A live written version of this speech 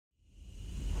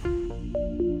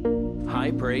High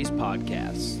Praise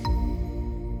Podcast.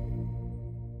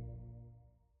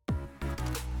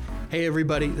 Hey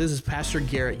everybody, this is Pastor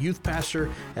Garrett, youth pastor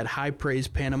at High Praise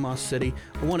Panama City.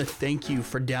 I want to thank you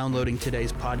for downloading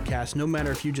today's podcast. No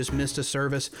matter if you just missed a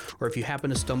service or if you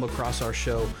happen to stumble across our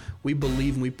show, we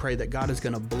believe and we pray that God is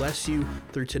going to bless you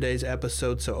through today's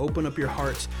episode. So open up your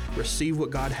hearts, receive what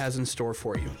God has in store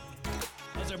for you.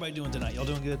 How's everybody doing tonight? Y'all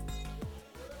doing good?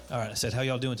 All right, I said, how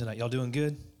y'all doing tonight? Y'all doing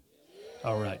good?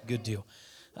 All right, good deal.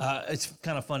 It's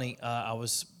kind of funny. I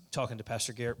was talking to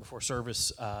Pastor Garrett before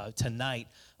service tonight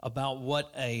about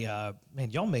what man,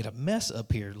 y'all made a mess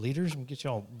up here, leaders. We'll get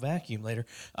y'all vacuum later.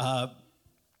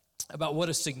 About what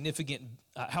a significant,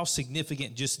 how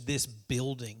significant just this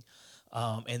building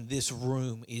and this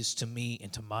room is to me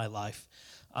and to my life.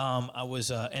 I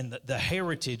was, and the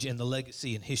heritage and the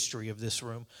legacy and history of this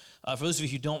room. For those of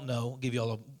you who don't know, I'll give you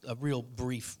all a real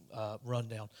brief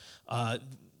rundown.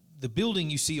 The building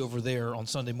you see over there on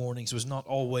Sunday mornings was not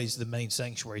always the main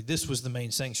sanctuary. This was the main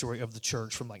sanctuary of the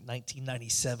church from like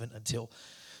 1997 until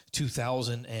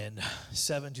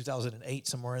 2007, 2008,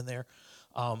 somewhere in there.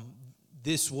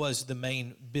 This was the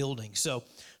main building. So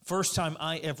first time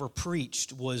I ever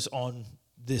preached was on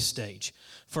this stage.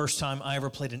 First time I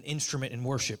ever played an instrument in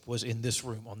worship was in this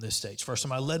room on this stage. First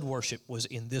time I led worship was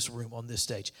in this room on this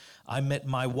stage. I met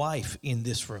my wife in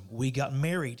this room. We got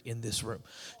married in this room.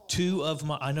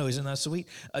 I know, isn't that sweet?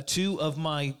 Two of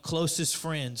my closest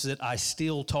friends that I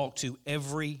still talk to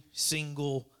every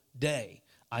single day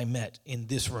I met in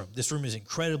this room. This room is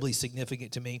incredibly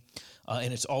significant to me,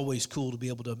 and it's always cool to be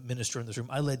able to minister in this room.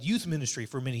 I led youth ministry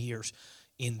for many years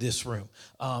in this room.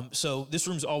 So this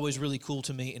room's always really cool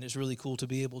to me, and it's really cool to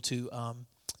be able to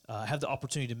have the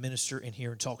opportunity to minister in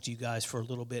here and talk to you guys for a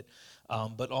little bit,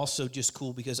 but also just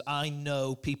cool because I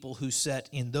know people who sat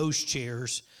in those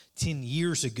chairs 10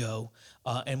 years ago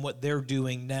and what they're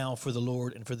doing now for the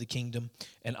Lord and for the kingdom.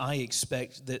 And I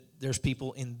expect that there's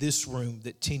people in this room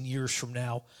that 10 years from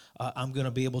now, I'm going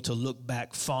to be able to look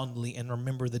back fondly and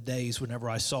remember the days whenever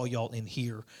I saw y'all in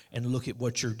here and look at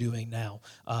what you're doing now.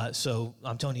 So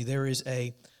I'm telling you, there is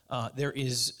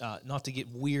not to get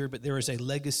weird, but there is a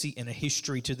legacy and a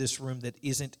history to this room that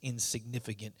isn't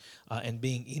insignificant. And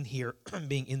being in here,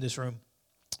 being in this room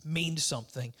means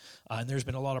something. And there's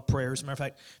been a lot of prayers. As a matter of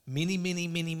fact, many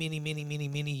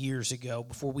years ago,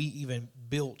 before we even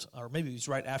built, or maybe it was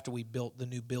right after we built the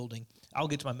new building. I'll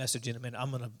get to my message in a minute.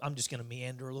 I'm just gonna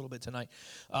meander a little bit tonight.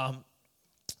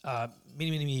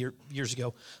 Many years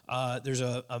ago, there's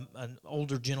an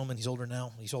older gentleman. He's older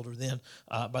now. He's older then.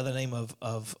 By the name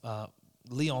of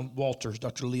Leon Walters,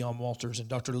 Dr. Leon Walters, and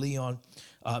Dr. Leon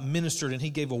ministered, and he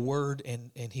gave a word,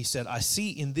 and he said, I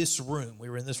see in this room, we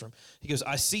were in this room, he goes,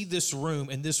 I see this room,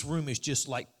 and this room is just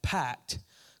like packed,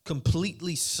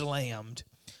 completely slammed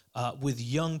with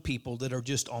young people that are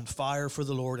just on fire for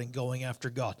the Lord and going after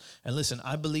God. And listen,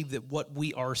 I believe that what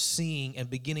we are seeing and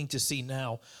beginning to see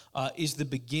now is the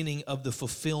beginning of the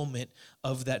fulfillment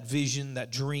of that vision,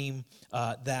 that dream,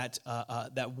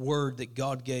 that word that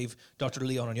God gave Dr.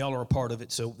 Leon, and y'all are a part of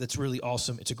it, so that's really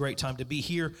awesome. It's a great time to be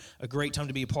here, a great time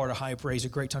to be a part of High Praise, a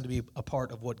great time to be a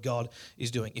part of what God is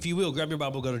doing. If you will, grab your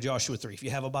Bible, go to Joshua 3. If you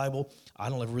have a Bible, I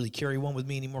don't ever really carry one with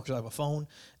me anymore because I have a phone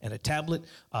and a tablet.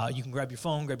 You can grab your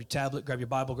phone, grab your tablet, grab your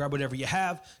Bible, grab whatever you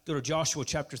have, go to Joshua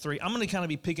chapter 3. I'm going to kind of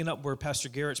be picking up where Pastor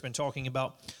Garrett's been talking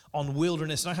about on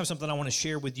wilderness, and I have something I want to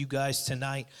share with you guys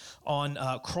tonight on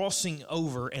crossing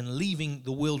over and leaving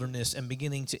the wilderness and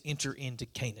beginning to enter into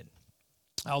Canaan.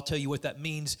 I'll tell you what that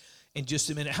means in just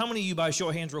a minute. How many of you, by show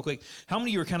of hands real quick, how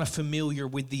many of you are kind of familiar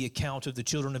with the account of the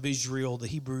children of Israel, the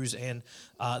Hebrews, and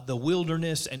the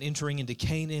wilderness and entering into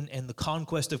Canaan and the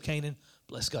conquest of Canaan?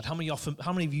 Bless God. How many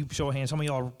of you, show of hands, how many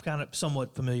of y'all are kind of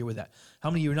somewhat familiar with that? How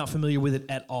many of you are not familiar with it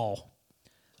at all?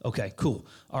 Okay, cool.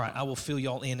 All right, I will fill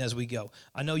y'all in as we go.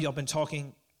 I know y'all been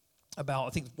talking about, I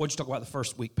think, what did you talk about the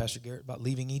first week, Pastor Garrett, about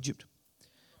leaving Egypt?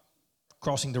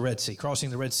 Crossing the Red Sea.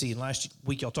 And last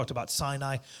week, y'all talked about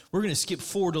Sinai. We're going to skip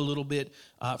forward a little bit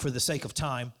for the sake of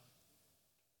time.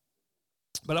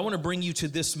 But I want to bring you to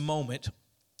this moment.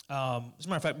 As a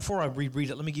matter of fact, before I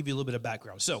read it, let me give you a little bit of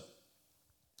background. So,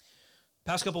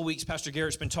 past couple of weeks, Pastor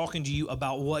Garrett's been talking to you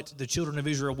about what the children of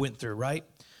Israel went through, right?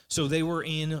 So they were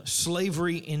in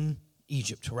slavery in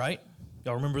Egypt, right?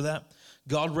 Y'all remember that?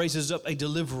 God raises up a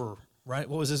deliverer, right?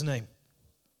 What was his name?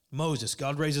 Moses.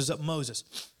 God raises up Moses.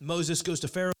 Moses goes to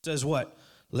Pharaoh and says what?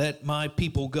 Let my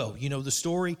people go. You know the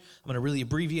story. I'm going to really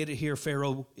abbreviate it here.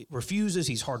 Pharaoh refuses.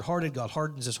 He's hard-hearted. God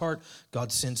hardens his heart.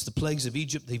 God sends the plagues of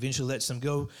Egypt. They eventually lets them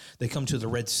go. They come to the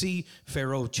Red Sea.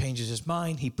 Pharaoh changes his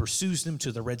mind. He pursues them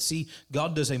to the Red Sea.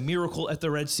 God does a miracle at the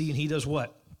Red Sea, and he does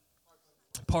what?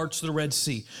 parts the Red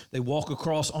Sea. They walk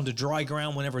across onto dry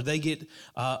ground. Whenever they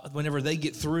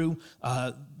get through,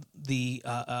 the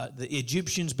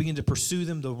Egyptians begin to pursue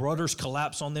them. The rudders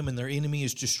collapse on them, and their enemy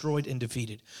is destroyed and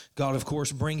defeated. God, of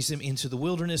course, brings them into the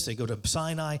wilderness. They go to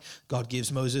Sinai. God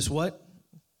gives Moses what?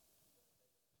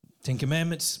 10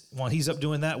 Commandments. While he's up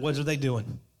doing that, what are they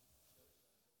doing?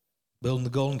 Building the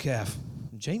golden calf.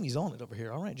 Jamie's on it over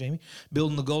here. All right, Jamie.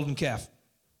 Building the golden calf.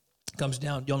 Comes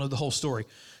down. Y'all know the whole story.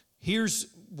 Here's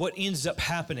what ends up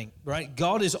happening, right?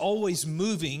 God is always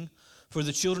moving for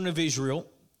the children of Israel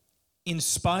in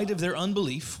spite of their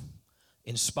unbelief,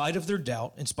 in spite of their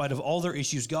doubt, in spite of all their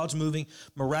issues. God's moving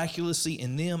miraculously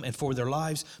in them and for their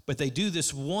lives. But they do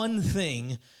this one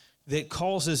thing that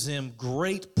causes them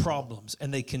great problems,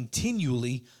 and they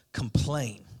continually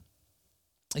complain.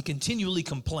 They continually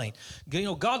complain. You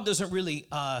know, God doesn't really,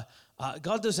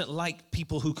 God doesn't like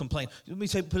people who complain. Let me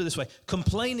put it this way.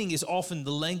 Complaining is often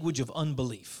the language of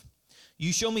unbelief.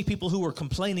 You show me people who are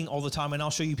complaining all the time, and I'll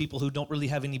show you people who don't really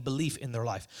have any belief in their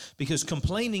life. Because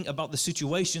complaining about the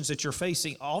situations that you're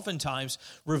facing oftentimes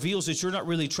reveals that you're not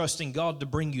really trusting God to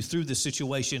bring you through the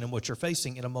situation and what you're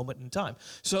facing in a moment in time.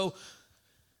 So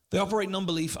they operate in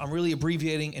unbelief. I'm really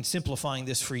abbreviating and simplifying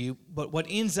this for you. But what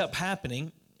ends up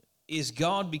happening is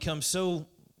God becomes so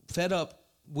fed up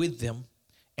with them,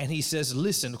 and he says,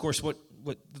 listen, of course, what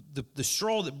the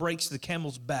straw that breaks the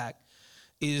camel's back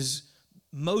is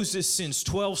Moses sends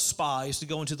 12 spies to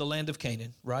go into the land of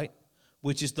Canaan, right?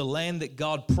 Which is the land that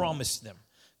God promised them.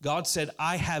 God said,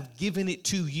 I have given it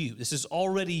to you. This is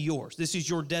already yours. This is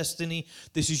your destiny.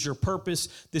 This is your purpose.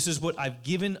 This is what I've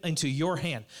given into your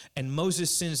hand. And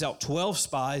Moses sends out 12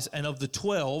 spies, and of the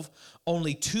 12,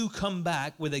 only 2 come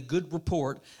back with a good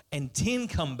report, and 10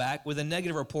 come back with a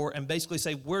negative report and basically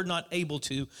say, we're not able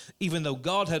to, even though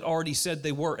God had already said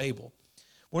they were able.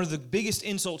 One of the biggest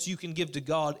insults you can give to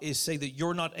God is say that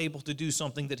you're not able to do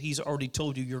something that he's already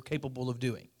told you you're capable of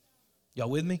doing. Y'all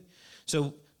with me?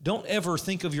 So don't ever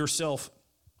think of yourself,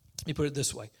 let me put it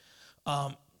this way.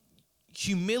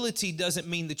 Humility doesn't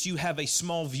mean that you have a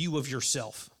small view of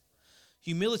yourself.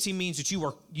 Humility means that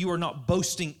you are not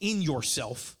boasting in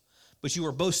yourself, but you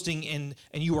are boasting in,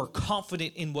 and you are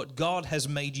confident in what God has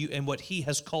made you and what he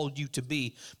has called you to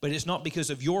be. But it's not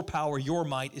because of your power, your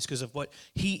might. It's because of what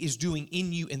he is doing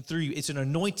in you and through you. It's an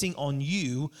anointing on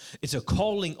you. It's a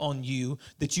calling on you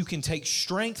that you can take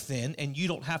strength in, and you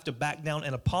don't have to back down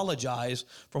and apologize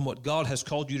from what God has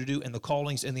called you to do and the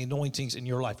callings and the anointings in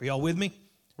your life. Are y'all with me?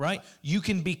 Right? You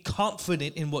can be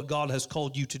confident in what God has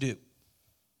called you to do.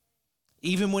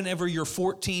 Even whenever you're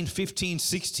 14, 15,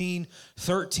 16,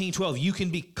 13, 12, you can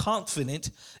be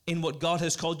confident in what God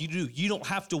has called you to do. You don't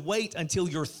have to wait until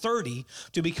you're 30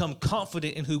 to become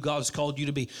confident in who God's called you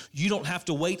to be. You don't have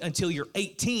to wait until you're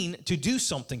 18 to do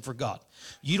something for God.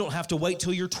 You don't have to wait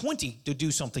till you're 20 to do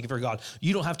something for God.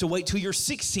 You don't have to wait till you're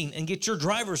 16 and get your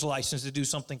driver's license to do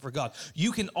something for God.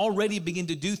 You can already begin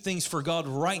to do things for God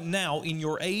right now in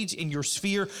your age, in your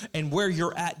sphere, and where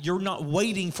you're at. You're not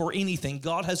waiting for anything.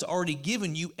 God has already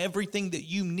given you everything that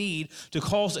you need to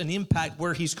cause an impact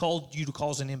where he's called you to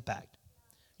cause an impact.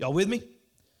 Y'all with me?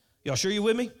 Y'all sure you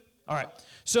with me? All right.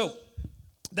 So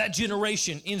that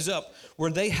generation ends up where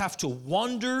they have to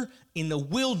wander in the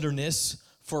wilderness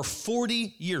for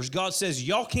 40 years. God says,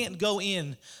 y'all can't go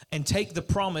in and take the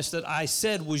promise that I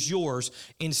said was yours.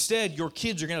 Instead, your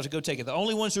kids are going to have to go take it. The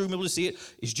only ones who are going to be able to see it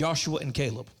is Joshua and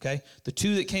Caleb, okay? The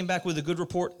 2 that came back with a good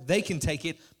report, they can take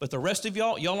it, but the rest of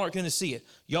y'all aren't going to see it.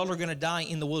 Y'all are going to die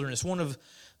in the wilderness.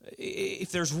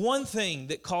 If there's one thing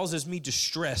that causes me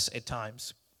distress at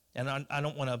times, and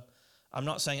I'm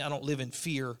not saying I don't live in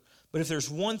fear, but if there's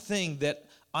one thing that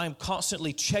I'm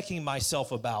constantly checking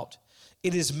myself about,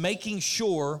 it is making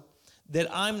sure that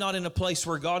I'm not in a place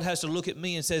where God has to look at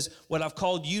me and says, what I've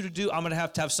called you to do, I'm going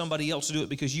to have somebody else do it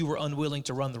because you were unwilling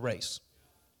to run the race.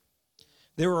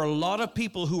 There are a lot of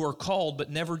people who are called but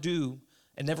never do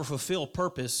and never fulfill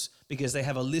purpose because they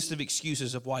have a list of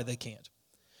excuses of why they can't.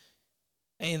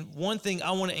 And one thing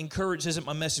I want to encourage, this isn't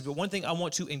my message, but one thing I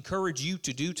want to encourage you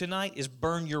to do tonight is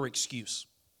burn your excuse.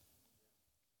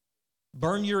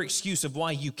 Burn your excuse of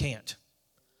why you can't.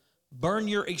 Burn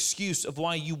your excuse of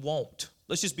why you won't.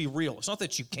 Let's just be real. It's not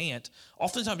that you can't.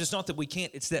 Oftentimes, it's not that we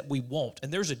can't, it's that we won't.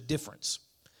 And there's a difference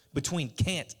between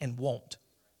can't and won't,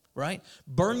 right?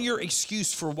 Burn your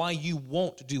excuse for why you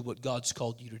won't do what God's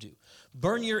called you to do.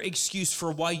 Burn your excuse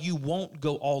for why you won't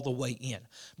go all the way in.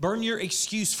 Burn your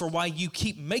excuse for why you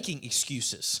keep making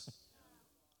excuses,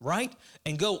 right?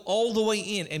 And go all the way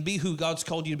in and be who God's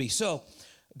called you to be. So,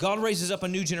 God raises up a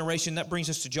new generation. That brings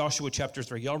us to Joshua chapter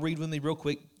 3. Y'all read with me real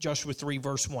quick. Joshua 3,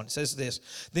 verse 1. It says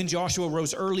this: Then Joshua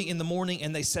rose early in the morning,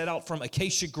 and they set out from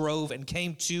Acacia Grove and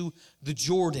came to the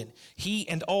Jordan, he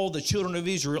and all the children of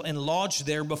Israel, and lodged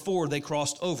there before they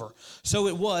crossed over. So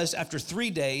it was after 3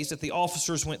 days that the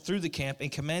officers went through the camp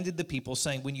and commanded the people,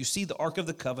 saying, When you see the ark of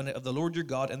the covenant of the Lord your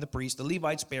God and the priests, the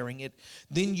Levites, bearing it,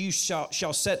 then you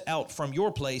shall set out from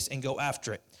your place and go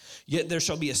after it. Yet there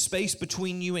shall be a space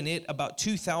between you and it, about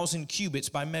 2,000 cubits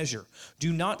by measure.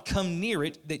 Do not come near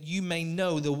it, that you may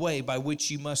know the way by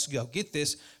which you must go. Get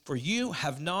this, for you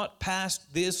have not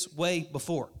passed this way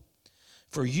before.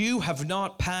 For you have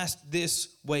not passed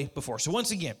this way before. So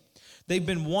once again, they've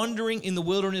been wandering in the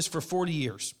wilderness for 40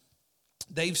 years.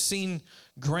 They've seen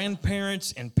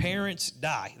grandparents and parents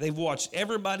die. They've watched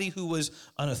everybody who was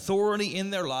an authority in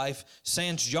their life,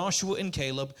 sans Joshua and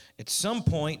Caleb, at some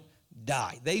point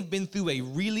die. They've been through a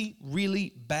really,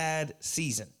 really bad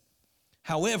season.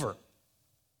 However,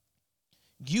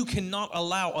 you cannot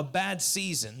allow a bad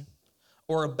season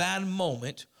or a bad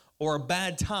moment or a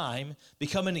bad time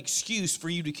become an excuse for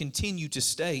you to continue to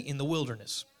stay in the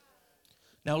wilderness.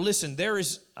 Now listen,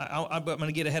 I'm going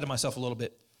to get ahead of myself a little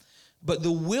bit, but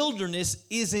the wilderness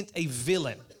isn't a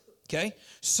villain. Okay?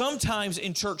 Sometimes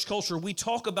in church culture, we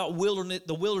talk about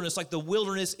the wilderness like the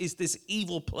wilderness is this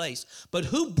evil place. But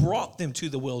who brought them to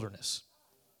the wilderness?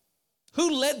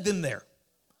 Who led them there?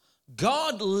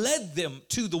 God led them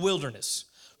to the wilderness.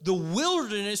 The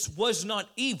wilderness was not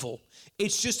evil.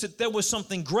 It's just that there was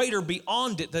something greater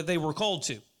beyond it that they were called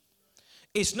to.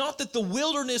 It's not that the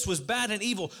wilderness was bad and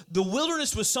evil. The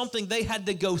wilderness was something they had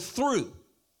to go through.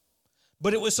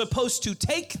 But it was supposed to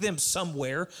take them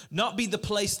somewhere, not be the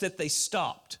place that they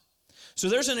stopped. So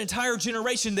there's an entire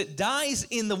generation that dies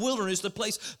in the wilderness, the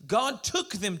place God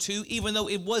took them to, even though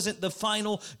it wasn't the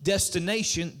final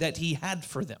destination that he had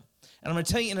for them. And I'm going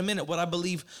to tell you in a minute what I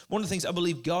believe, one of the things I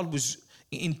believe God was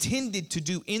intended to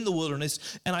do in the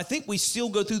wilderness. And I think we still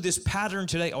go through this pattern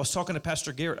today. I was talking to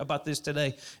Pastor Garrett about this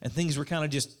today, and things were kind of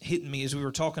just hitting me as we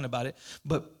were talking about it.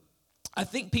 But I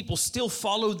think people still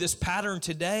follow this pattern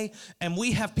today, and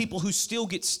we have people who still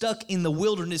get stuck in the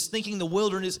wilderness thinking the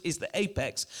wilderness is the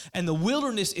apex, and the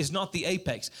wilderness is not the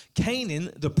apex.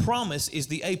 Canaan, the promise, is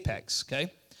the apex, okay?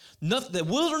 The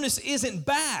wilderness isn't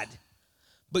bad,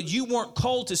 but you weren't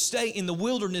called to stay in the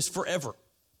wilderness forever.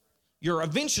 You're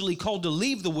eventually called to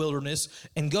leave the wilderness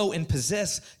and go and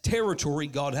possess territory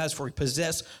God has for you.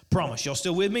 Possess promise. Y'all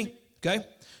still with me? Okay?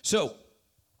 So,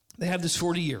 they have this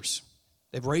 40 years.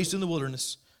 They've raised in the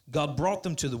wilderness. God brought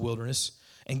them to the wilderness,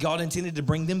 and God intended to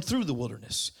bring them through the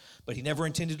wilderness, but he never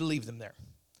intended to leave them there.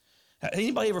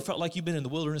 Anybody ever felt like you've been in the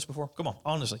wilderness before? Come on,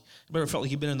 honestly. Anybody ever felt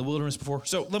like you've been in the wilderness before?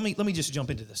 So let me just jump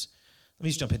into this. Let me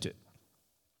just jump into it.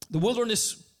 The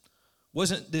wilderness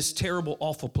wasn't this terrible,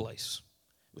 awful place.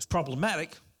 It was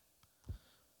problematic,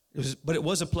 but it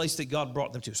was a place that God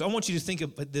brought them to. So I want you to think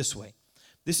of it this way.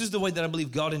 This is the way that I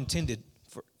believe God intended.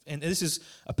 And this is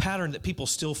a pattern that people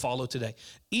still follow today.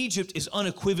 Egypt is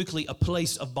unequivocally a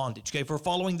place of bondage. Okay, if we're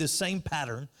following the same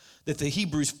pattern that the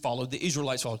Hebrews followed, the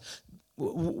Israelites followed,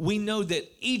 we know that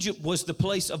Egypt was the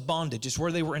place of bondage. It's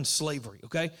where they were in slavery.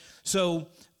 Okay, so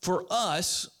for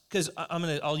us, because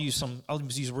I'll use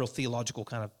a real theological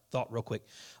kind of thought real quick.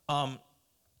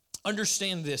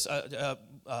 Understand this. A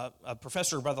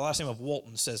professor by the last name of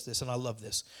Walton says this, and I love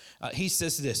this. He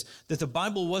says this, that the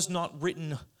Bible was not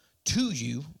written to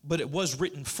you, but it was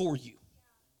written for you.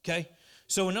 Okay?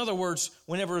 So in other words,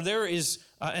 whenever there is,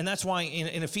 and that's why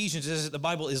in Ephesians it says that the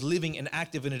Bible is living and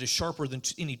active and it is sharper than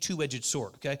any two-edged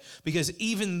sword, okay? Because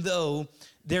even though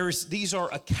these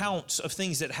are accounts of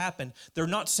things that happened, they're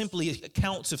not simply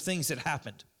accounts of things that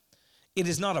happened. It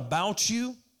is not about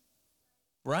you,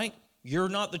 right? You're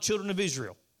not the children of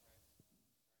Israel.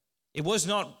 It was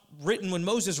not written when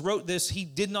Moses wrote this, he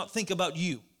did not think about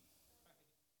you.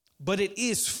 But it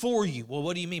is for you. Well,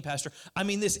 what do you mean, Pastor? I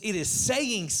mean this, it is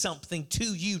saying something to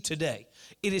you today.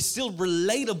 It is still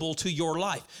relatable to your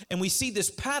life. And we see this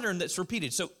pattern that's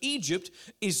repeated. So Egypt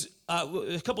is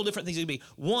a couple different things it could be.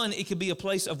 One, it could be a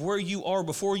place of where you are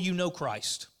before you know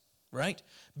Christ, right?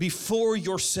 Before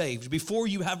you're saved, before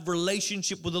you have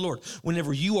relationship with the Lord.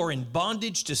 Whenever you are in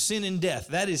bondage to sin and death,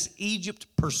 that is Egypt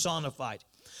personified.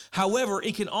 However,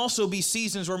 it can also be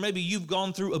seasons where maybe you've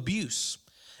gone through abuse.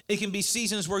 It can be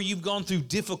seasons where you've gone through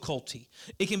difficulty.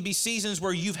 It can be seasons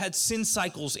where you've had sin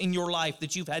cycles in your life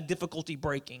that you've had difficulty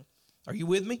breaking. Are you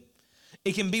with me?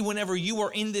 It can be whenever you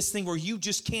are in this thing where you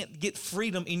just can't get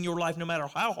freedom in your life, no matter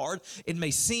how hard it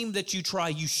may seem that you try,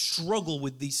 you struggle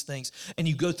with these things and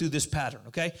you go through this pattern,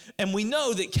 okay? And we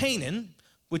know that Canaan,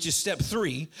 which is step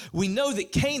 3, we know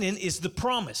that Canaan is the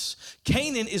promise.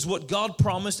 Canaan is what God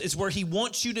promised. It's where he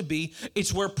wants you to be.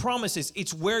 It's where promise is.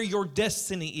 It's where your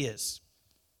destiny is.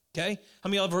 Okay? I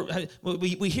mean,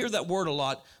 we hear that word a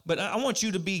lot, but I want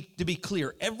you to be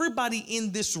clear. Everybody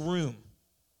in this room,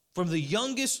 from the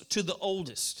youngest to the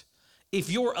oldest, if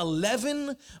you're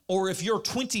 11 or if you're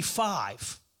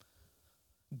 25,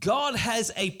 God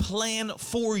has a plan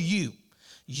for you.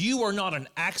 You are not an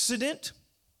accident.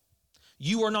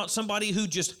 You are not somebody who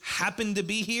just happened to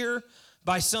be here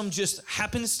by some just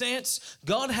happenstance.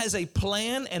 God has a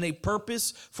plan and a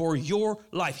purpose for your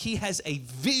life. He has a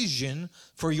vision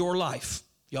for your life.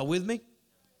 Y'all with me?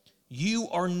 You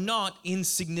are not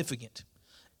insignificant.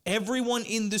 Everyone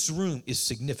in this room is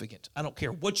significant. I don't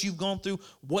care what you've gone through,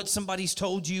 what somebody's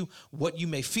told you, what you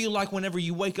may feel like whenever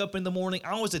you wake up in the morning.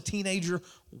 I was a teenager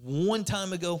one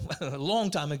time ago, a long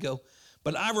time ago.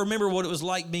 But I remember what it was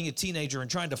like being a teenager and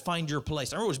trying to find your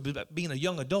place. I remember being a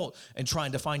young adult and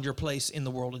trying to find your place in the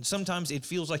world. And sometimes it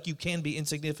feels like you can be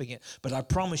insignificant. But I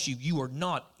promise you, you are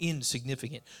not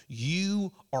insignificant.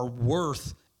 You are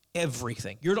worth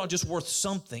everything. You're not just worth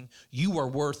something. You are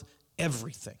worth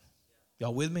everything.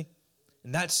 Y'all with me?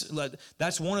 And that's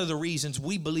one of the reasons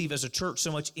we believe as a church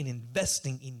so much in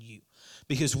investing in you.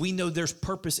 Because we know there's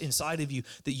purpose inside of you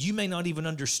that you may not even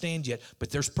understand yet, but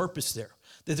there's purpose there.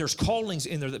 That there's callings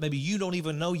in there that maybe you don't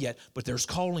even know yet, but there's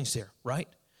callings there, right?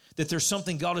 That there's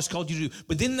something God has called you to do.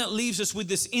 But then that leaves us with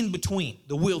this in-between,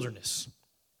 the wilderness,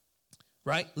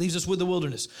 right? Leaves us with the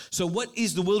wilderness. So what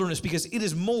is the wilderness? Because it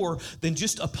is more than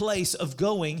just a place of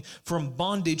going from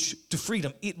bondage to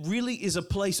freedom. It really is a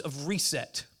place of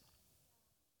reset,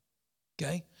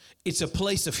 okay? It's a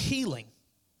place of healing.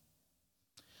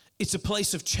 It's a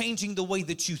place of changing the way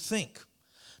that you think.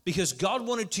 Because God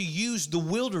wanted to use the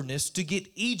wilderness to get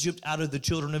Egypt out of the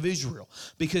children of Israel.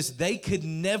 Because they could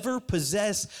never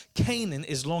possess Canaan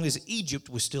as long as Egypt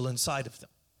was still inside of them.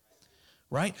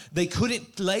 Right? They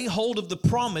couldn't lay hold of the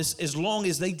promise as long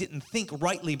as they didn't think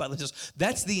rightly about themselves.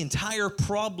 That's the entire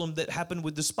problem that happened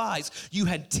with the spies. You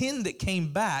had 10 that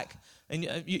came back. And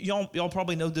y'all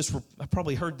probably know this. I've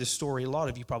probably heard this story. A lot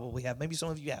of you probably have. Maybe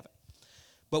some of you haven't.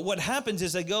 But what happens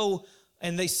is they go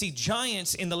and they see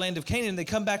giants in the land of Canaan. They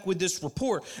come back with this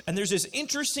report. And there's this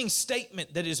interesting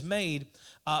statement that is made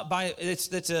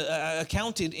that's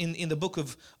accounted in the book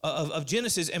of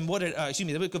Genesis and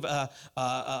the book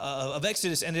of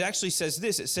Exodus. And it actually says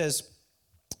this. It says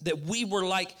that we were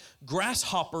like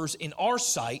grasshoppers in our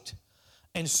sight,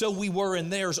 and so we were in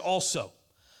theirs also.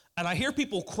 And I hear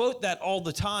people quote that all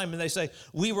the time, and they say,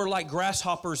 we were like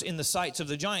grasshoppers in the sights of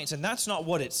the giants. And that's not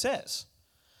what it says.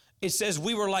 It says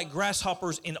we were like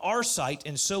grasshoppers in our sight,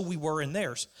 and so we were in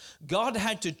theirs. God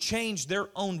had to change their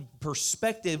own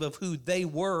perspective of who they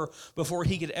were before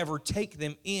he could ever take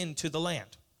them into the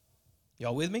land.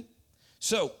 Y'all with me?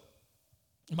 So,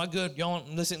 am I good? Y'all,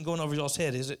 this isn't going over y'all's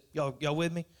head, is it? Y'all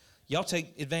with me? Y'all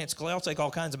take advanced class. I'll take all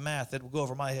kinds of math that will go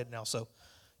over my head now. So,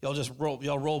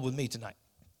 y'all roll with me tonight.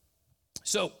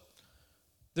 So,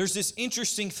 there's this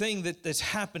interesting thing that's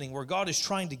happening where God is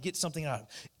trying to get something out of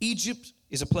it. Egypt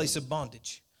is a place of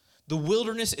bondage. The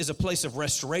wilderness is a place of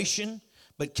restoration,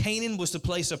 but Canaan was the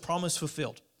place of promise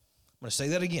fulfilled. I'm going to say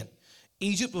that again.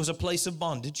 Egypt was a place of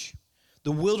bondage.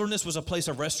 The wilderness was a place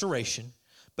of restoration,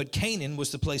 but Canaan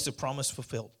was the place of promise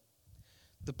fulfilled.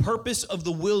 The purpose of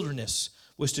the wilderness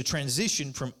was to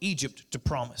transition from Egypt to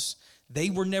promise. They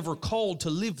were never called to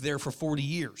live there for 40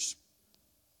 years.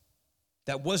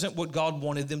 That wasn't what God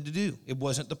wanted them to do. It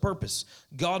wasn't the purpose.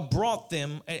 God brought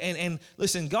them, and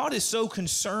listen, God is so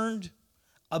concerned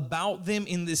about them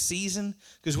in this season,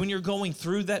 because when you're going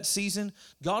through that season,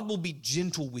 God will be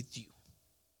gentle with you.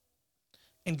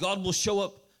 And God will show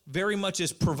up very much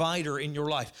as provider in your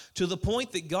life, to the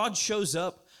point that God shows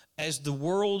up as the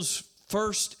world's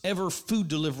first ever food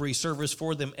delivery service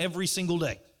for them every single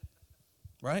day,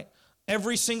 right?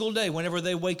 Every single day, whenever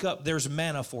they wake up, there's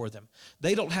manna for them.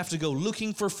 They don't have to go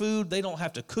looking for food. They don't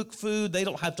have to cook food. They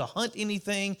don't have to hunt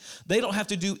anything. They don't have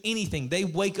to do anything. They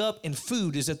wake up and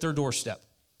food is at their doorstep.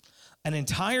 An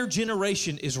entire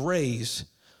generation is raised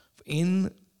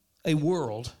in a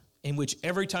world in which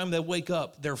every time they wake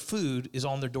up, their food is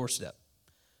on their doorstep,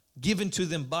 given to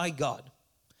them by God,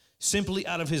 simply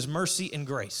out of his mercy and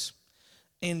grace.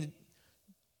 And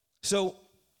so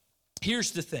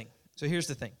here's the thing.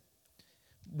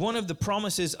 One of the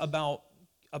promises about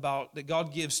that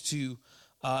God gives to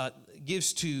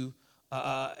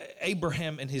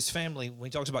Abraham and his family when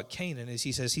he talks about Canaan is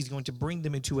he says he's going to bring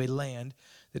them into a land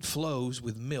that flows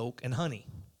with milk and honey.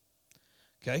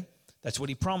 Okay? That's what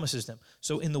he promises them.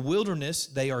 So in the wilderness,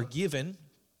 they are given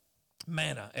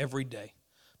manna every day.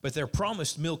 but they're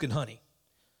promised milk and honey.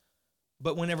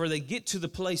 But whenever they get to the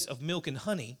place of milk and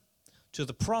honey, to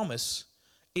the promise,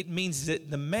 it means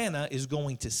that the manna is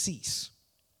going to cease.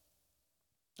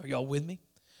 Are y'all with me?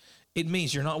 It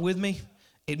means, you're not with me?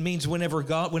 It means whenever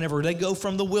they go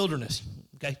from the wilderness,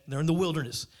 okay, they're in the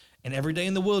wilderness, and every day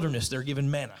in the wilderness they're given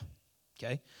manna,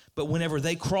 okay? But whenever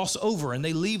they cross over and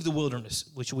they leave the wilderness,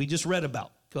 which we just read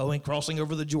about, crossing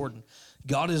over the Jordan,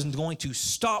 God isn't going to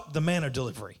stop the manna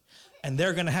delivery, and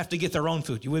they're going to have to get their own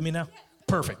food. You with me now?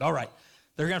 Perfect. All right.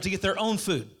 They're going to have to get their own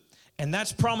food, and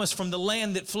that's promised from the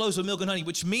land that flows with milk and honey,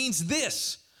 which means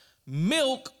this: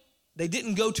 milk, they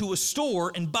didn't go to a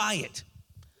store and buy it.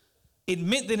 It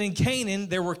meant that in Canaan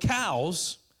there were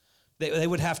cows that they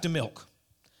would have to milk.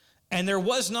 And there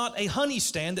was not a honey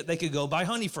stand that they could go buy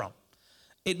honey from.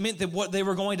 It meant that what they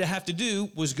were going to have to do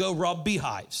was go rob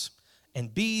beehives.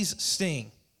 And bees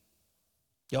sting.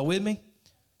 Y'all with me?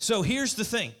 So here's the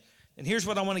thing, and here's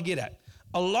what I want to get at.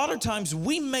 A lot of times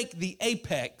we make the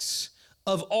apex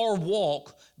of our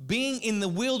walk being in the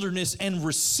wilderness and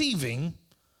receiving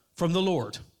from the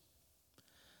Lord.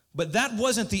 But that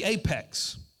wasn't the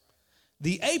apex.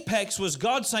 The apex was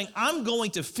God saying, I'm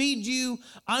going to feed you.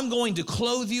 I'm going to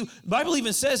clothe you. The Bible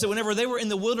even says that whenever they were in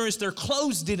the wilderness, their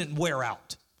clothes didn't wear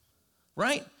out,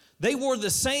 right? They wore the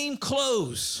same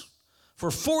clothes for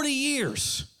 40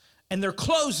 years, and their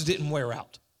clothes didn't wear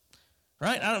out,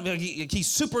 right? He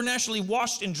supernaturally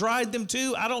washed and dried them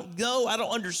too. I don't know. I don't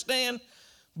understand.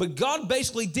 But God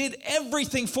basically did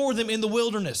everything for them in the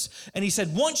wilderness. And he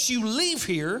said, once you leave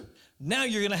here, now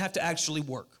you're going to have to actually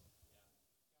work.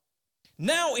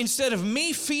 Now, instead of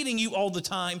me feeding you all the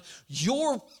time,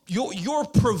 your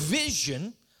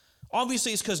provision,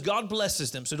 obviously it's because God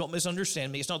blesses them, so don't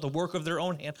misunderstand me. It's not the work of their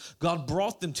own hand. God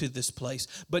brought them to this place.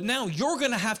 But now you're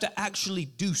going to have to actually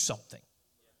do something.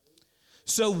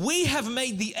 So we have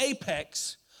made the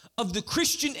apex of the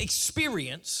Christian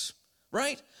experience,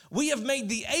 right? We have made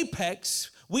the apex,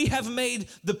 we have made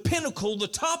the pinnacle, the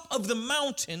top of the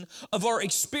mountain of our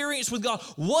experience with God,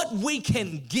 what we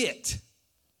can get.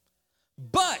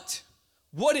 But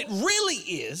what it really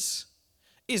is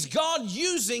God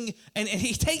using, and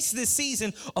he takes this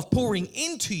season of pouring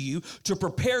into you to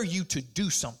prepare you to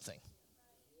do something,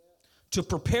 to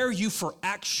prepare you for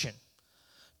action,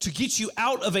 to get you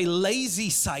out of a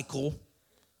lazy cycle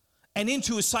and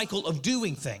into a cycle of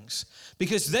doing things.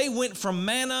 Because they went from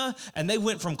manna, and they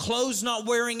went from clothes not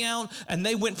wearing out, and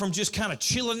they went from just kind of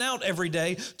chilling out every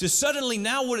day to suddenly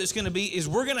now what it's going to be is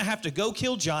we're going to have to go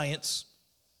kill giants.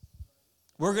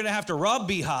 We're going to have to rob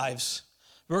beehives.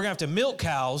 We're going to have to milk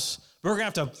cows. We're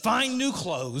going to have to find new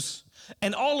clothes.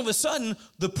 And all of a sudden,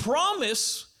 the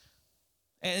promise,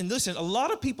 and listen, a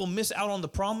lot of people miss out on the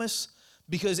promise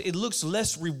because it looks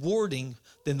less rewarding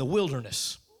than the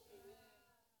wilderness.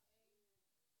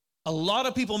 A lot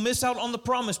of people miss out on the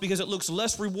promise because it looks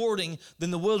less rewarding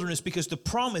than the wilderness, because the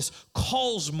promise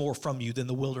calls more from you than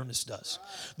the wilderness does.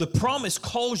 The promise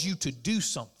calls you to do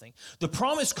something. The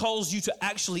promise calls you to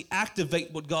actually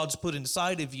activate what God's put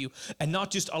inside of you and not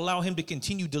just allow him to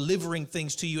continue delivering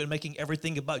things to you and making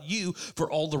everything about you for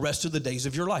all the rest of the days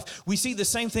of your life. We see the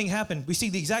same thing happen. We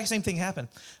see the exact same thing happen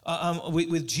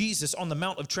with Jesus on the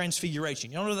Mount of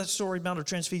Transfiguration. Y'all know that story, Mount of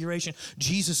Transfiguration?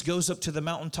 Jesus goes up to the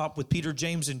mountaintop with Peter,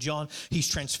 James, and John. He's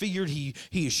transfigured. He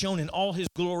is shown in all his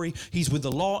glory. He's with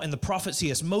the law and the prophets. He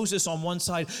has Moses on one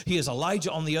side. He has Elijah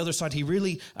on the other side.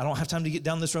 I don't have time to get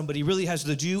down this road, but he really has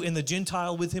the Jew and the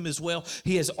Gentile with him as well.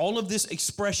 He has all of this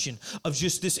expression of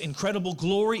just this incredible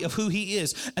glory of who he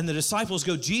is. And the disciples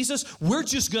go, Jesus, we're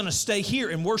just going to stay here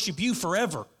and worship you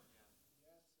forever.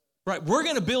 Right?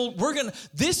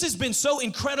 This has been so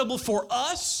incredible for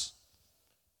us.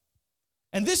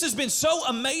 And this has been so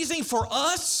amazing for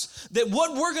us that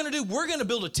what we're going to do, we're going to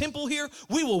build a temple here.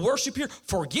 We will worship here.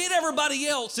 Forget everybody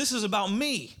else. This is about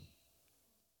me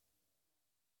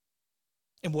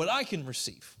and what I can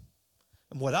receive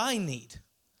and what I need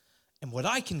and what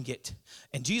I can get.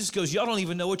 And Jesus goes, y'all don't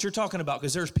even know what you're talking about,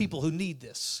 because there's people who need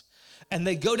this. And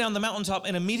they go down the mountaintop,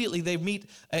 and immediately they meet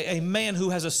a man who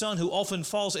has a son who often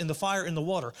falls in the fire and the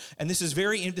water. And this is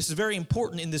very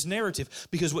important in this narrative,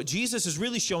 because what Jesus is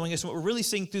really showing us, and what we're really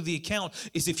seeing through the account,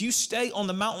 is if you stay on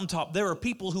the mountaintop, there are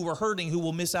people who are hurting who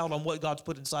will miss out on what God's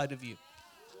put inside of you.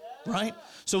 Right?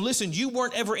 So listen, you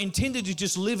weren't ever intended to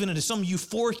just live in some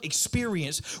euphoric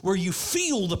experience where you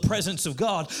feel the presence of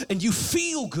God and you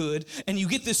feel good and you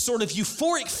get this sort of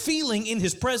euphoric feeling in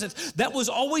his presence. That was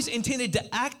always intended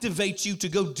to activate you to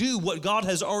go do what God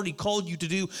has already called you to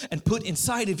do and put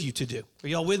inside of you to do. Are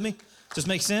y'all with me? Does this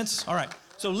make sense? All right.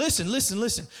 So listen.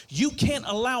 You can't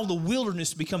allow the wilderness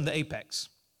to become the apex.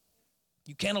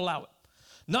 You can't allow it.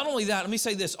 Not only that, let me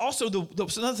say this. Also,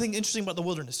 another thing interesting about the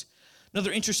wilderness.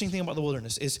 Another interesting thing about the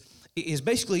wilderness is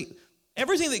basically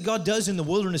everything that God does in the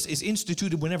wilderness is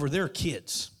instituted whenever they're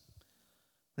kids,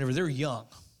 whenever they're young,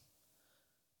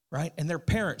 right? And their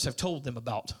parents have told them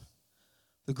about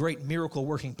the great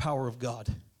miracle-working power of God.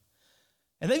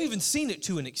 And they've even seen it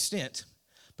to an extent,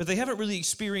 but they haven't really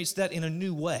experienced that in a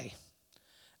new way.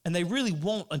 And they really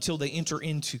won't until they enter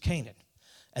into Canaan.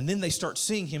 And then they start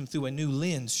seeing him through a new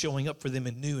lens showing up for them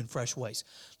in new and fresh ways.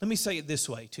 Let me say it this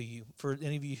way to you, for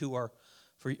any of you who are,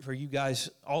 for you guys,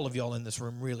 all of y'all in this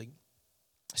room really,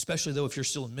 especially though if you're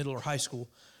still in middle or high school,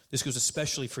 this goes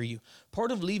especially for you.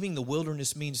 Part of leaving the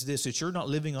wilderness means this, that you're not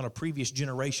living on a previous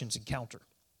generation's encounter.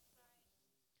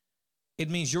 It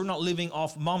means you're not living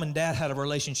off mom and dad had a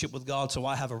relationship with God, so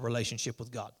I have a relationship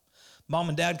with God. Mom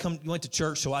and dad went to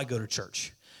church, so I go to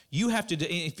church. You have to,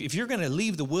 if you're going to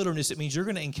leave the wilderness, it means you're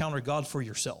going to encounter God for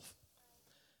yourself.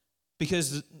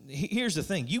 Because here's the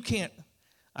thing, you can't,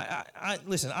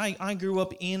 listen, I grew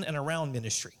up in and around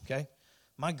ministry, okay?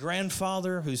 My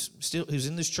grandfather, who's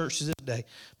in this church to this day,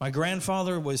 my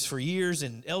grandfather was for years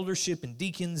in eldership and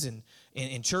deacons and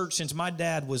in church since my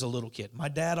dad was a little kid. My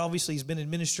dad obviously has been in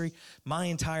ministry my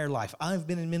entire life. I've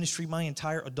been in ministry my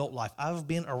entire adult life. I've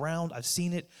been around, I've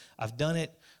seen it, I've done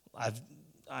it, I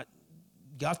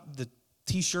got the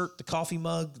t-shirt, the coffee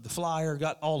mug, the flyer,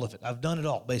 got all of it. I've done it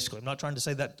all, basically. I'm not trying to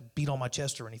say that to beat on my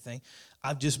chest or anything.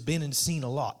 I've just been and seen a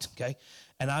lot, okay?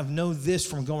 And I've known this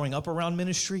from growing up around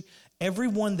ministry.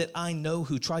 Everyone that I know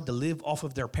who tried to live off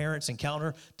of their parents'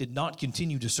 encounter did not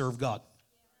continue to serve God,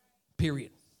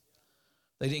 period.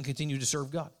 They didn't continue to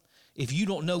serve God. If you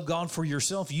don't know God for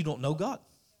yourself, you don't know God.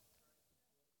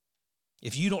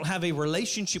 If you don't have a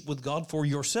relationship with God for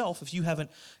yourself, if you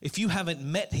haven't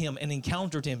met him and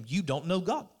encountered him, you don't know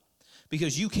God.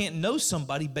 Because you can't know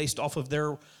somebody based off of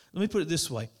their, let me put it this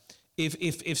way.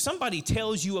 If somebody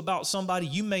tells you about somebody,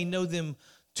 you may know them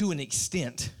to an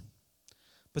extent.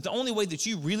 But the only way that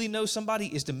you really know somebody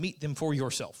is to meet them for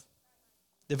yourself.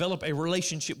 Develop a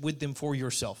relationship with them for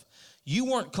yourself. You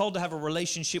weren't called to have a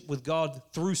relationship with God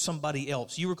through somebody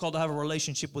else. You were called to have a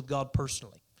relationship with God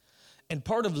personally. And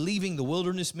part of leaving the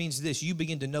wilderness means this, you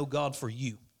begin to know God for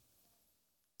you.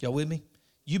 Y'all with me?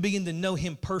 You begin to know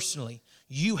him personally.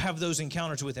 You have those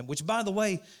encounters with him, which, by the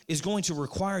way, is going to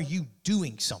require you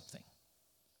doing something.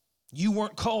 You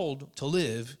weren't called to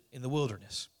live in the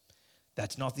wilderness.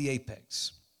 That's not the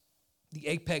apex. The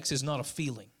apex is not a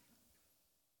feeling.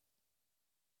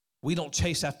 We don't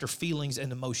chase after feelings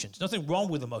and emotions. Nothing wrong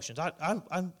with emotions.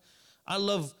 I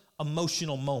love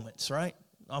emotional moments, right?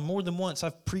 More than once,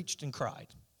 I've preached and cried.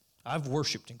 I've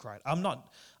worshiped and cried. I'm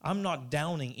not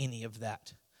downing any of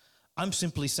that. I'm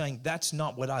simply saying that's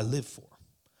not what I live for.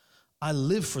 I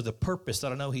live for the purpose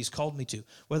that I know he's called me to,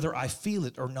 whether I feel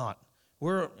it or not.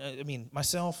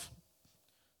 Myself,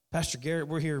 Pastor Garrett,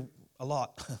 we're here a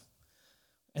lot.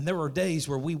 And there are days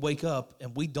where we wake up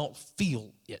and we don't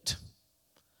feel it.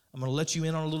 I'm going to let you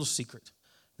in on a little secret.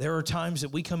 There are times that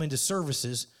we come into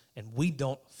services and we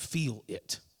don't feel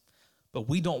it. But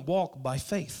we don't walk by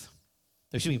faith.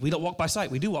 Excuse me, we don't walk by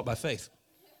sight. We do walk by faith.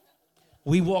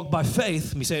 We walk by faith.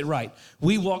 Let me say it right.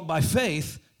 We walk by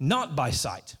faith, not by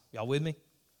sight. Y'all with me?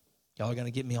 Y'all are going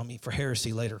to get me on me for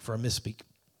heresy later, for a misspeak.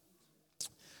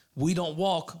 We don't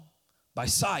walk by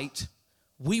sight.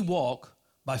 We walk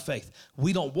by faith.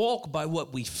 We don't walk by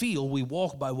what we feel. We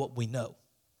walk by what we know.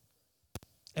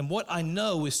 And what I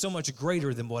know is so much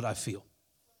greater than what I feel.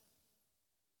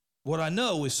 What I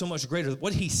know is so much greater.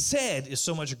 What he said is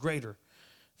so much greater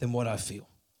than what I feel.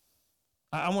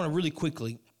 I want to really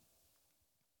quickly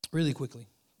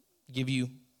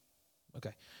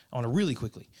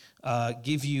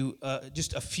give you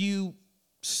just a few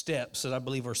steps that I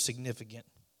believe are significant.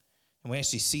 And we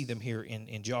actually see them here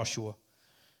in Joshua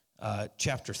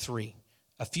chapter 3.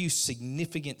 A few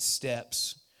significant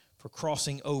steps for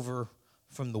crossing over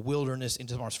from the wilderness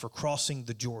into Mars, for crossing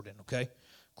the Jordan, okay?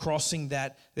 Crossing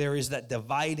that, there is that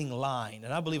dividing line.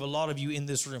 And I believe a lot of you in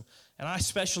this room, and I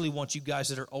especially want you guys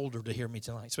that are older to hear me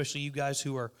tonight, especially you guys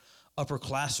who are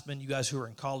upperclassmen, you guys who are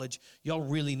in college, y'all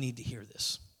really need to hear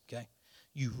this, okay?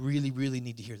 You really, really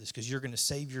need to hear this because you're going to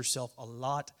save yourself a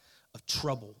lot of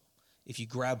trouble if you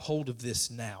grab hold of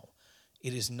this now.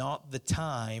 It is not the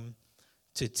time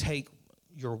to take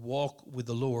your walk with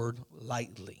the Lord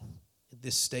lightly at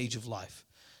this stage of life.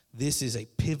 This is a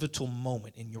pivotal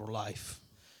moment in your life.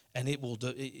 And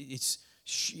it's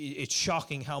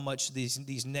shocking how much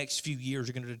these next few years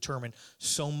are going to determine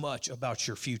so much about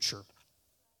your future.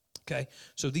 Okay?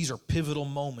 So these are pivotal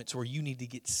moments where you need to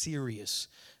get serious.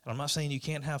 And I'm not saying you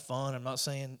can't have fun. I'm not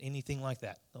saying anything like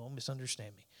that. Don't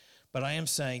misunderstand me. But I am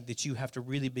saying that you have to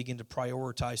really begin to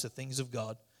prioritize the things of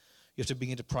God. You have to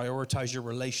begin to prioritize your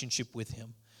relationship with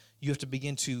him. You have to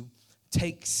begin to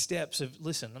take steps of,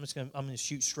 listen, I'm going to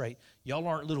shoot straight. Y'all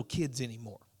aren't little kids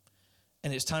anymore.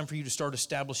 And it's time for you to start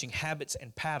establishing habits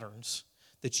and patterns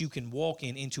that you can walk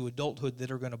into adulthood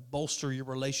that are going to bolster your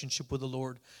relationship with the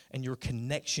Lord and your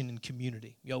connection and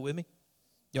community. Y'all with me?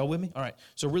 Y'all with me? All right.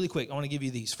 So really quick, I want to give you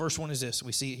these. First one is this.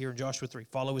 We see it here in Joshua 3.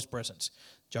 Follow his presence.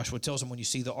 Joshua tells them when you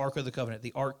see the Ark of the Covenant,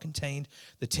 the Ark contained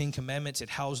the 10 Commandments. It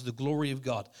housed the glory of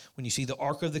God. When you see the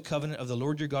Ark of the Covenant of the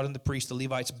Lord your God and the priests, the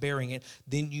Levites bearing it,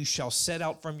 then you shall set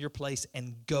out from your place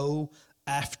and go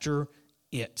after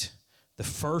it. The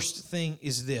first thing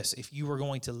is this. If you are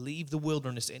going to leave the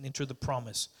wilderness and enter the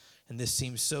promise, and this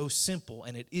seems so simple,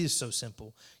 and it is so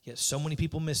simple, yet so many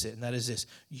people miss it, and that is this.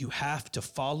 You have to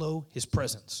follow his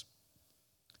presence.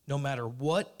 No matter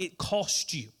what it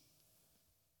costs you,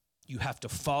 you have to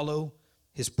follow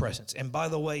his presence. And by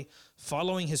the way,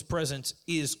 following his presence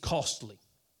is costly.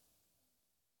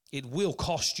 It will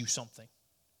cost you something.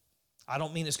 I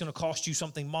don't mean it's going to cost you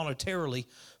something monetarily.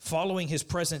 Following his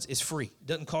presence is free. It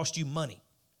doesn't cost you money.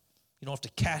 You don't have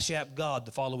to cash app God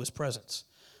to follow his presence.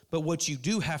 But what you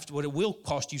do have to, what it will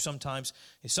cost you sometimes,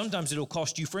 is sometimes it'll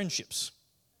cost you friendships.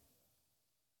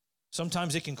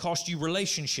 Sometimes it can cost you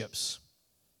relationships.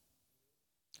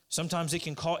 Sometimes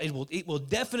it will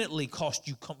definitely cost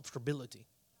you comfortability.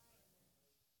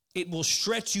 It will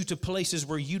stretch you to places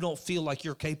where you don't feel like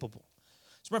you're capable.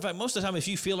 As a matter of fact, most of the time, if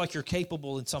you feel like you're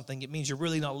capable in something, it means you're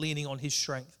really not leaning on his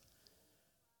strength.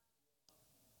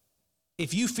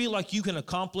 If you feel like you can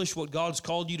accomplish what God's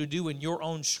called you to do in your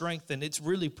own strength, then it's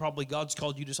really probably God's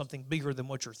called you to something bigger than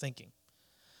what you're thinking.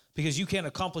 Because you can't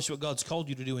accomplish what God's called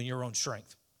you to do in your own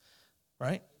strength.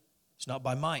 Right? It's not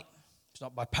by might. It's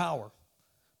not by power.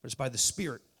 But it's by the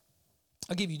Spirit.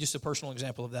 I'll give you just a personal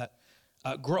example of that.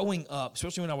 Growing up,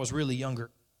 especially when I was really younger,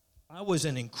 I was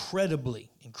an incredibly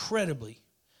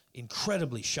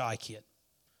shy kid.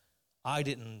 I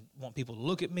didn't want people to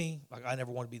look at me. Like I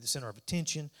never wanted to be the center of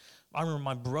attention. I remember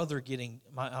my brother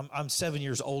I'm 7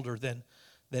 years older than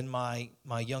my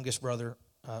youngest brother.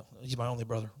 He's my only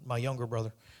brother. My younger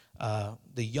brother,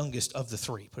 the youngest of the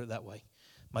three, put it that way.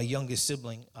 My youngest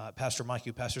sibling, Pastor Mike,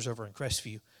 who pastors over in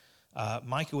Crestview.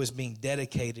 Micah was being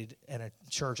dedicated in a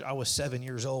church. I was 7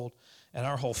 years old, and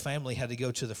our whole family had to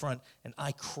go to the front, and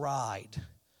I cried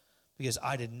because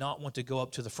I did not want to go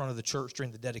up to the front of the church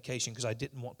during the dedication because I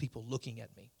didn't want people looking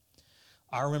at me.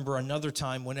 I remember another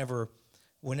time whenever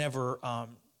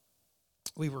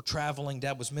we were traveling,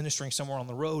 Dad was ministering somewhere on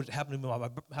the road. It happened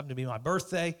to be my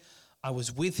birthday. I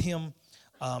was with him,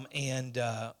 and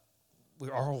our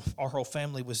whole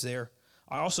family was there.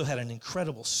 I also had an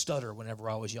incredible stutter whenever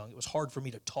I was young. It was hard for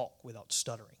me to talk without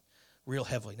stuttering real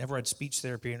heavily. Never had speech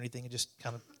therapy or anything. I just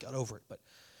kind of got over it.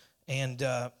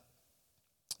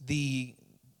 So it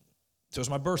was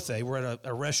my birthday. We're at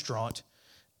a restaurant,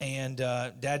 and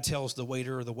Dad tells the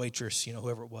waiter or the waitress,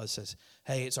 whoever it was, says,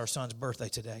 "Hey, it's our son's birthday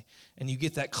today." And you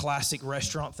get that classic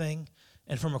restaurant thing,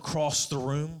 and from across the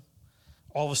room,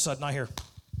 all of a sudden I hear,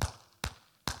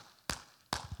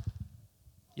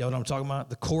 you know what I'm talking about?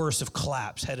 The chorus of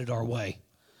claps headed our way.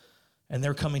 And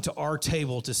they're coming to our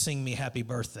table to sing me happy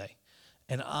birthday.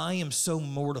 And I am so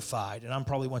mortified, and I'm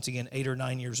probably once again 8 or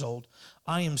 9 years old.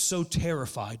 I am so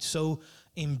terrified, so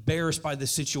embarrassed by the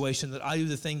situation that I do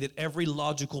the thing that every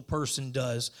logical person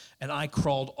does, and I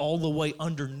crawled all the way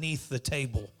underneath the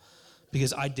table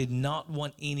because I did not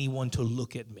want anyone to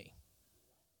look at me.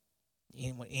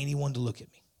 Didn't want anyone to look at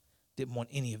me. Didn't want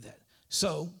any of that.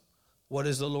 So what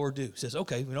does the Lord do? He says,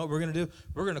 okay, you know what we're going to do?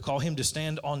 We're going to call him to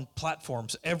stand on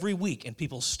platforms every week, and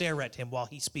people stare at him while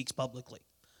he speaks publicly.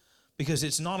 Because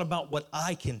it's not about what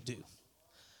I can do,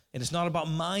 and it's not about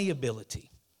my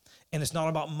ability, and it's not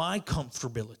about my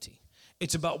comfortability.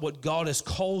 It's about what God has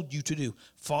called you to do.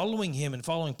 Following him and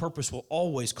following purpose will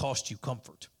always cost you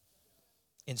comfort.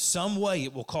 In some way,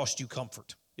 it will cost you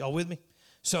comfort. Y'all with me?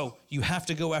 So you have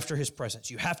to go after his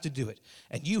presence. You have to do it.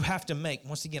 And you have to make,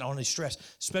 once again, I want to stress,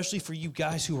 especially for you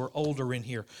guys who are older in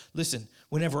here. Listen,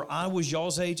 whenever I was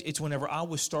y'all's age, it's whenever I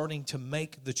was starting to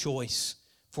make the choice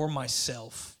for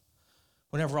myself.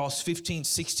 Whenever I was 15,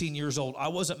 16 years old, I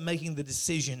wasn't making the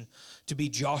decision to be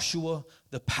Joshua,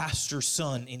 the pastor's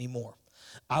son, anymore.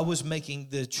 I was making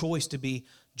the choice to be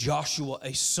Joshua,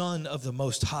 a son of the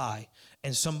Most High,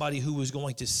 and somebody who was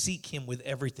going to seek him with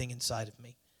everything inside of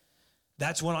me.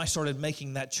 That's when I started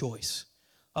making that choice.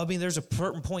 I mean, there's a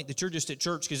certain point that you're just at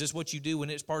church because it's what you do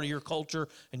and it's part of your culture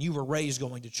and you were raised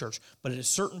going to church. But at a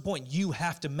certain point, you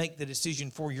have to make the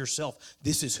decision for yourself.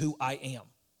 This is who I am.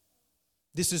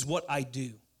 This is what I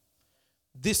do.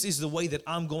 This is the way that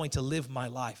I'm going to live my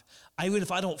life. Even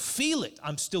if I don't feel it,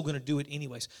 I'm still going to do it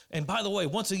anyways. And by the way,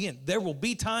 once again, there will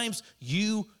be times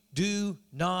you do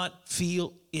not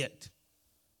feel it.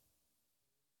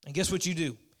 And guess what you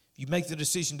do? You make the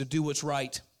decision to do what's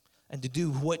right and to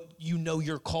do what you know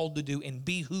you're called to do and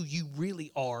be who you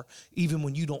really are, even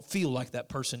when you don't feel like that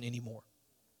person anymore.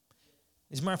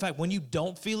 As a matter of fact, when you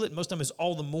don't feel it, most of the time it's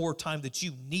all the more time that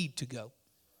you need to go.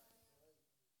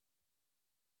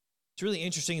 It's really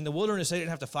interesting. In the wilderness, they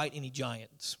didn't have to fight any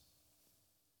giants.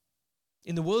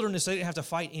 In the wilderness, they didn't have to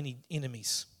fight any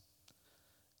enemies.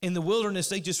 In the wilderness,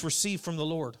 they just received from the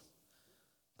Lord.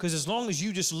 Because as long as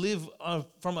you just live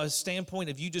from a standpoint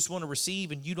of you just want to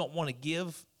receive and you don't want to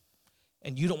give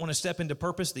and you don't want to step into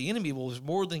purpose, the enemy will be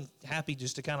more than happy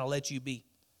just to kind of let you be.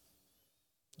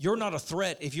 You're not a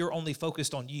threat if you're only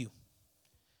focused on you.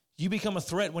 You become a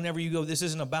threat whenever you go, this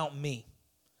isn't about me.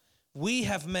 We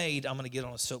have made, I'm going to get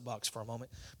on a soapbox for a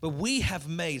moment, but we have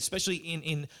made, especially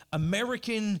in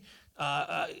American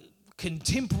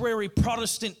contemporary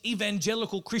Protestant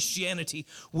evangelical Christianity,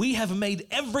 we have made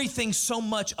everything so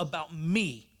much about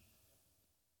me,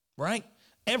 right?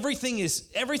 Everything is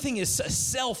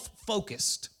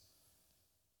self-focused.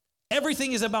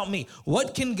 Everything is about me.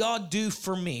 What can God do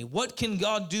for me? What can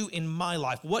God do in my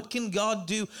life? What can God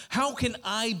do? How can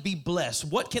I be blessed?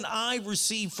 What can I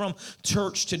receive from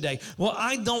church today? Well,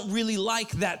 I don't really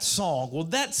like that song. Well,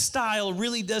 that style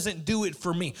really doesn't do it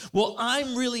for me. Well,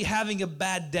 I'm really having a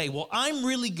bad day. Well, I'm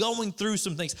really going through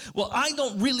some things. Well, I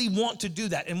don't really want to do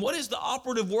that. And what is the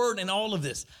operative word in all of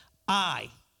this? I.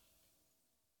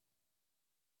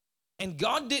 And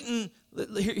God didn't,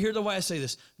 here's the way I say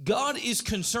this. God is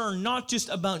concerned not just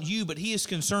about you, but he is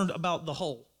concerned about the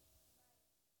whole.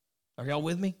 Are y'all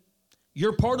with me?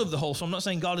 You're part of the whole, so I'm not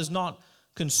saying God is not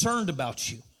concerned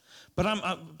about you. But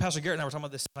Pastor Garrett and I were talking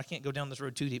about this. I can't go down this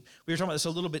road too deep. We were talking about this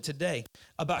a little bit today,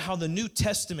 about how the New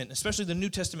Testament, especially the New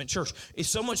Testament church, is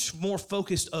so much more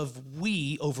focused of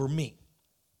we over me.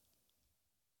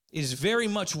 It is very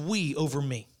much we over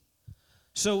me.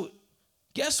 So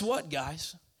guess what,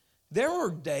 guys? There are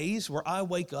days where I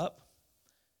wake up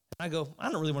and I go, I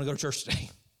don't really want to go to church today.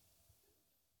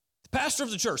 The pastor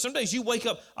of the church, some days you wake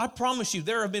up, I promise you,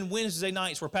 there have been Wednesday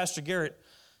nights where Pastor Garrett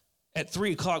at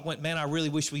 3 o'clock went, man, I really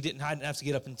wish I didn't have to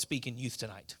get up and speak in youth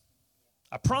tonight.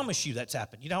 I promise you that's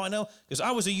happened. You know how I know? Because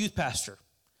I was a youth pastor,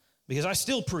 because I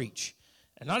still preach.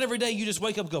 And not every day you just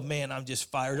wake up and go, man, I'm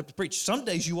just fired up to preach. Some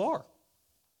days you are.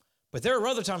 But there are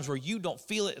other times where you don't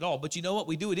feel it at all. But you know what?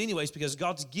 We do it anyways because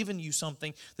God's given you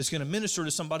something that's going to minister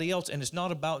to somebody else, and it's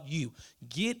not about you.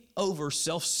 Get over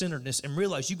self-centeredness and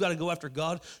realize you've got to go after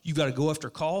God. You've got to go after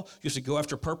call. You have to go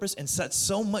after purpose, and that's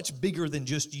so much bigger than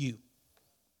just you.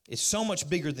 It's so much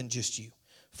bigger than just you.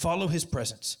 Follow his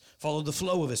presence. Follow the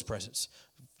flow of his presence.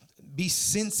 Be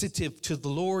sensitive to the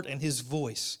Lord and his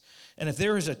voice. And if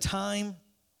there is a time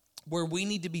where we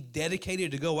need to be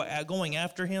dedicated to going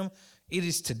after him, it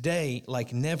is today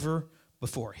like never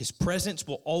before. His presence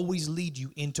will always lead you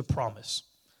into promise.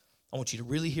 I want you to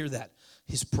really hear that.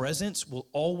 His presence will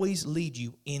always lead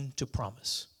you into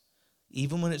promise,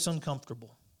 even when it's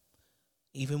uncomfortable,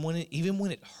 even when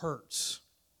it hurts.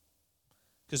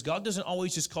 Because God doesn't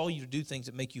always just call you to do things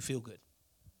that make you feel good.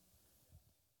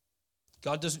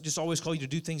 God doesn't just always call you to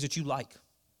do things that you like.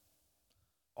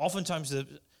 Oftentimes,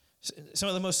 some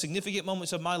of the most significant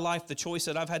moments of my life, the choice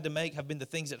that I've had to make, have been the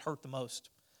things that hurt the most.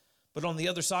 But on the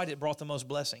other side, it brought the most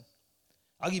blessing.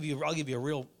 I'll give you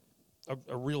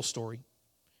a real story.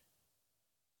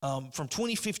 From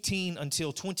 2015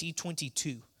 until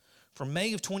 2022, from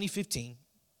May of 2015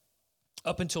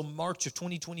 up until March of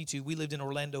 2022, we lived in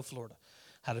Orlando, Florida.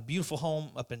 Had a beautiful home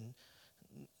up in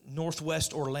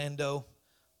northwest Orlando.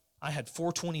 I had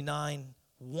 429,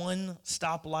 one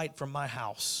stoplight from my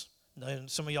house. Now,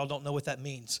 some of y'all don't know what that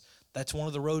means. That's one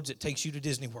of the roads that takes you to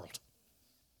Disney World.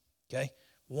 Okay?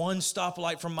 One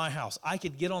stoplight from my house. I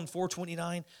could get on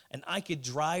 429 and I could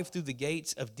drive through the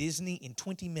gates of Disney in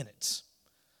 20 minutes.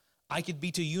 I could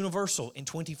be to Universal in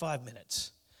 25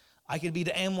 minutes. I could be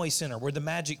to Amway Center where the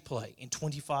Magic play in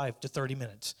 25 to 30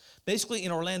 minutes. Basically,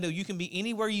 in Orlando, you can be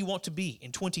anywhere you want to be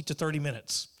in 20 to 30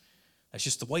 minutes. That's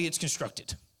just the way it's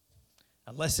constructed.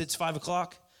 Unless it's 5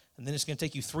 o'clock, and then it's going to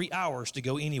take you 3 hours to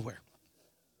go anywhere.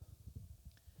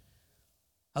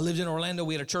 I lived in Orlando.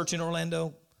 We had a church in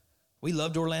Orlando. We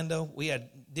loved Orlando. We had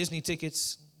Disney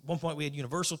tickets. At one point, we had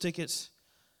Universal tickets.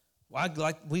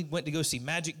 We went to go see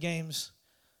Magic games.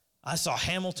 I saw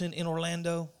Hamilton in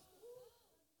Orlando.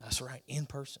 That's right, in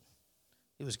person.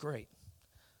 It was great.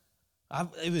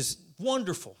 It was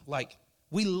wonderful.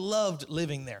 We loved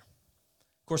living there.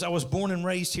 Of course, I was born and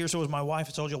raised here, so was my wife.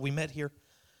 I told you we met here.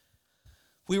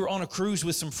 we were on a cruise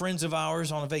with some friends of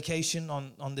ours on a vacation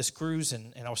on this cruise,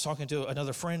 and I was talking to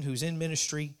another friend who's in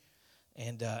ministry,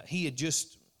 and he had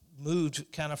just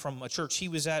moved kind of from a church he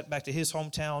was at back to his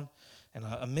hometown, and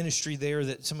a ministry there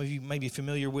that some of you may be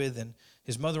familiar with, and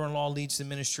his mother-in-law leads the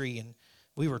ministry, and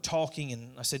we were talking,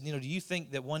 and I said, do you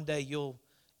think that one day you'll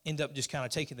end up just kind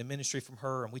of taking the ministry from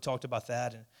her? And we talked about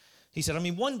that, and he said,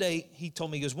 one day, he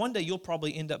told me, he goes, one day you'll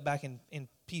probably end up back in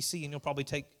PC, and you'll probably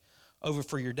take over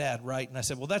for your dad, right? And I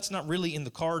said, well, that's not really in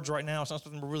the cards right now. It's not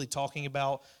something we're really talking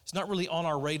about. It's not really on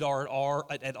our radar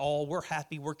at all. We're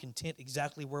happy. We're content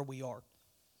exactly where we are.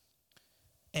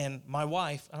 And my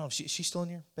wife, I don't know, she's still in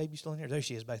here? Baby still in here? There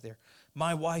she is back there.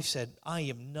 My wife said, I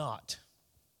am not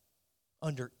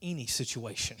under any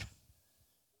situation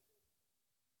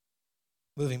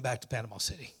moving back to Panama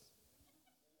City.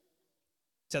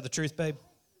 Is that the truth, babe?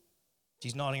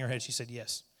 She's nodding her head. She said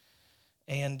yes.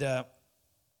 And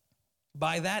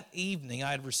by that evening,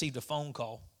 I had received a phone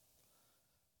call,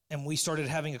 and we started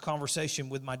having a conversation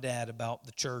with my dad about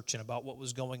the church and about what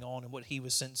was going on and what he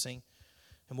was sensing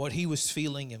and what he was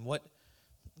feeling and what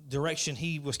direction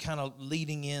he was kind of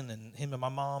leading in, and him and my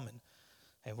mom,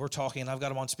 and we're talking, and I've got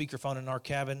him on speakerphone in our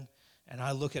cabin, and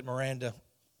I look at Miranda,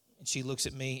 and she looks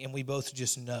at me, and we both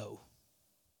just know.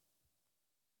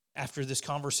 After this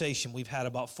conversation we've had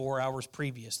about 4 hours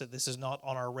previous that this is not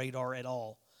on our radar at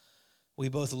all, we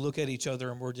both look at each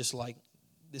other and we're just like,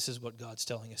 this is what God's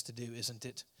telling us to do, isn't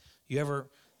it? You ever,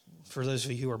 for those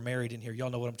of you who are married in here, y'all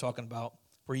know what I'm talking about,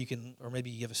 where you can, or maybe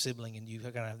you have a sibling and you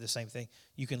kind of have the same thing.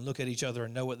 You can look at each other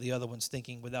and know what the other one's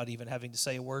thinking without even having to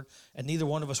say a word. And neither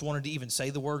one of us wanted to even say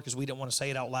the word because we didn't want to say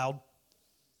it out loud.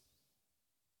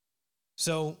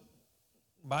 So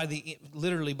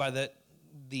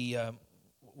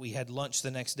we had lunch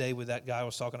the next day with that guy I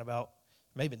was talking about.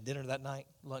 Maybe dinner that night,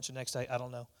 lunch the next day, I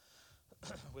don't know.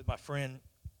 With my friend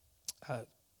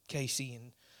Casey,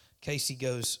 and Casey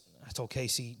goes, I told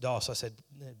Casey, I said,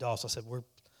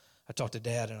 I talked to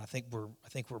Dad, and I think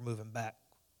we're moving back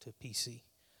to PC.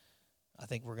 I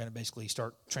think we're going to basically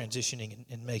start transitioning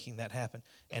and making that happen.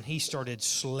 And he started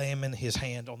slamming his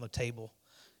hand on the table.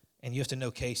 And you have to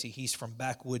know Casey, he's from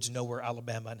backwoods nowhere,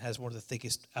 Alabama, and has one of the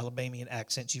thickest Alabamian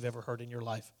accents you've ever heard in your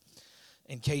life.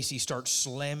 And Casey starts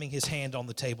slamming his hand on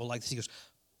the table like this. He goes,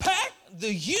 pack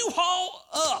the U-Haul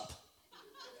up.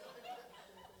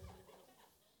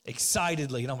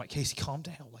 Excitedly. And I'm like, Casey, calm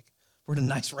down. Like, we're in a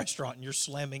nice restaurant, and you're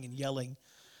slamming and yelling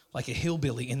like a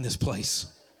hillbilly in this place.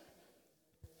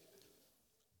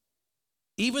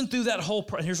 Even through that whole,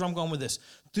 here's where I'm going with this.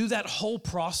 Through that whole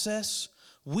process,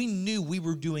 we knew we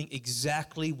were doing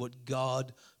exactly what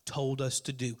God told us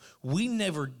to do. We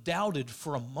never doubted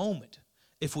for a moment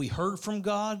if we heard from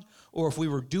God or if we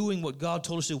were doing what God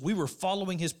told us to do. We were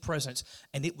following His presence,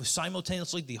 and it was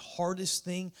simultaneously the hardest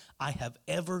thing I have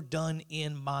ever done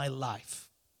in my life.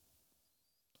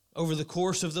 Over the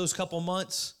course of those couple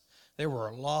months, there were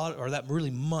a lot, or that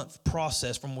really month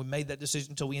process from when we made that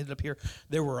decision until we ended up here,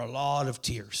 there were a lot of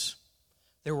tears.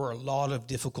 There were a lot of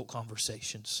difficult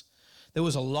conversations. There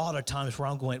was a lot of times where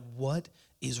I'm going, what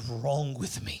is wrong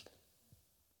with me?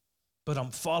 But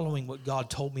I'm following what God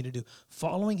told me to do,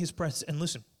 following His presence. And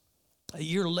listen, a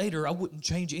year later, I wouldn't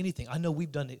change anything. I know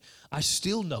we've done it. I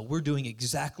still know we're doing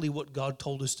exactly what God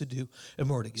told us to do, and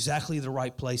we're at exactly the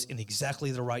right place in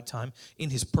exactly the right time in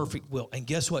His perfect will. And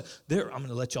guess what? I'm going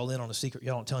to let y'all in on a secret.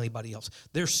 Y'all don't tell anybody else.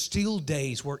 There's still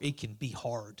days where it can be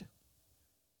hard.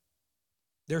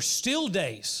 There's still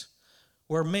days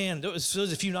where, man, it was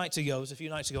a few nights ago,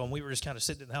 and we were just kind of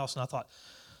sitting in the house, and I thought,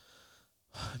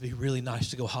 it'd be really nice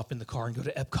to go hop in the car and go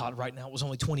to Epcot right now. It was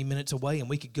only 20 minutes away, and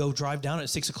we could go drive down at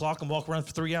 6 o'clock and walk around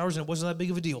for 3 hours, and it wasn't that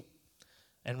big of a deal.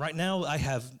 And right now, I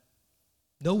have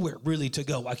nowhere really to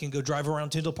go. I can go drive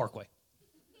around Tyndall Parkway.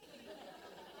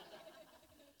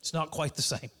 It's not quite the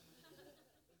same.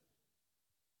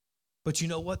 But you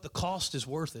know what? The cost is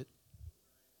worth it.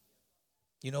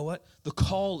 You know what? The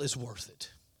call is worth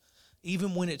it.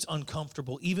 Even when it's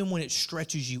uncomfortable, even when it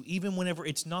stretches you, even whenever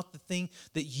it's not the thing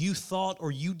that you thought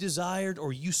or you desired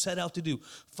or you set out to do,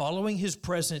 following His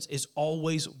presence is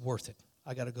always worth it.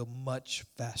 I got to go much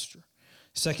faster.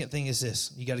 Second thing is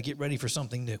this. You got to get ready for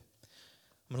something new. I'm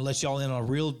going to let y'all in on a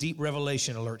real deep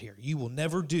revelation alert here. You will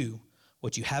never do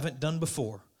what you haven't done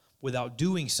before without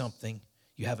doing something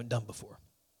you haven't done before.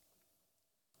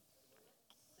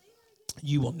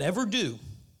 You will never do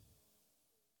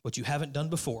what you haven't done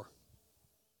before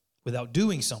without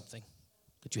doing something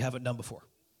that you haven't done before.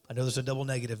 I know there's a double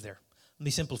negative there. Let me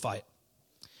simplify it.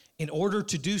 In order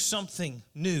to do something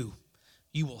new,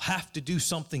 you will have to do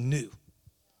something new.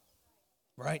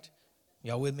 Right?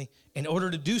 Y'all with me? In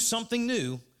order to do something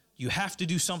new, you have to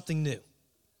do something new.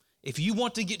 If you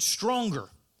want to get stronger,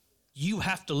 you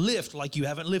have to lift like you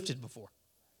haven't lifted before.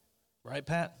 Right,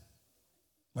 Pat?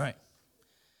 Right.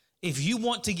 If you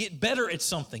want to get better at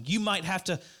something, you might have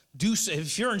to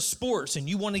if you're in sports and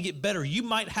you want to get better, you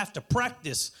might have to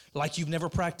practice like you've never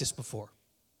practiced before.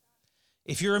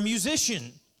 If you're a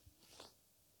musician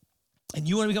and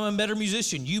you want to become a better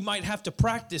musician, you might have to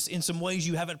practice in some ways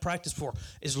you haven't practiced before.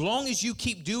 As long as you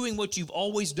keep doing what you've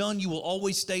always done, you will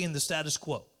always stay in the status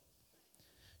quo.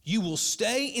 You will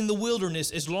stay in the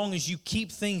wilderness as long as you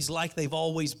keep things like they've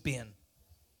always been.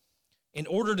 In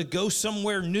order to go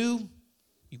somewhere new,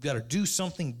 you've got to do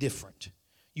something different.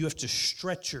 You have to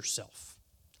stretch yourself.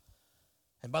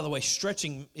 And by the way,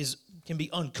 stretching can be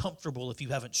uncomfortable if you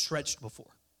haven't stretched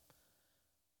before.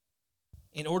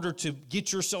 In order to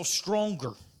get yourself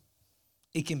stronger,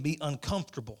 it can be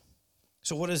uncomfortable.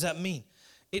 So what does that mean?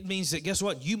 It means that, guess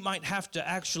what? You might have to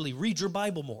actually read your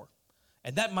Bible more.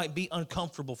 And that might be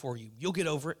uncomfortable for you. You'll get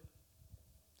over it.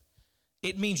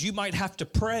 It means you might have to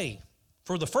pray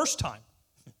for the first time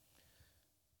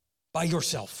by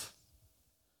yourself.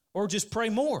 Or just pray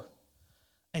more.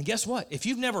 And guess what? If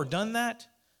you've never done that,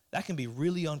 that can be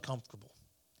really uncomfortable.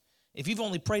 If you've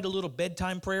only prayed a little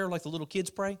bedtime prayer like the little kids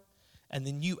pray, and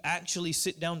then you actually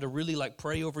sit down to really like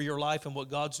pray over your life and what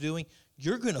God's doing,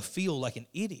 you're going to feel like an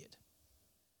idiot.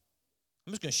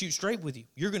 I'm just going to shoot straight with you.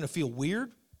 You're going to feel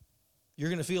weird. You're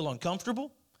going to feel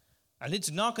uncomfortable. And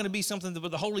it's not going to be something that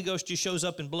the Holy Ghost just shows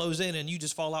up and blows in and you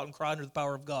just fall out and cry under the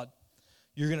power of God.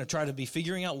 You're going to try to be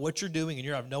figuring out what you're doing, and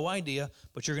you have no idea,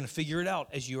 but you're going to figure it out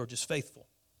as you are just faithful.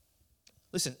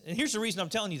 Listen, and here's the reason I'm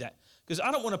telling you that, because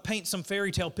I don't want to paint some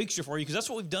fairy tale picture for you, because that's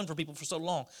what we've done for people for so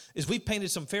long, is we've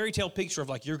painted some fairy tale picture of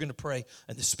like you're going to pray,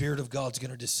 and the Spirit of God's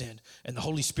going to descend, and the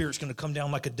Holy Spirit's going to come down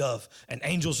like a dove, and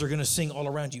angels are going to sing all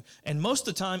around you. And most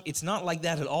of the time, it's not like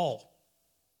that at all.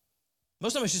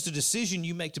 Most of the time, it's just a decision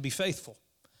you make to be faithful,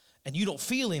 and you don't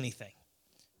feel anything.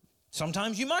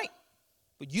 Sometimes you might.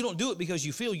 But you don't do it because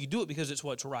you feel, you do it because it's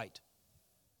what's right.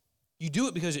 You do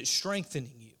it because it's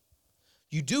strengthening you.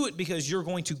 You do it because you're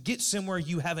going to get somewhere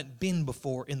you haven't been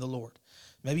before in the Lord.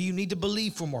 Maybe you need to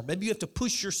believe for more. Maybe you have to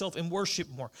push yourself in worship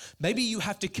more. Maybe you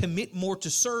have to commit more to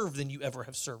serve than you ever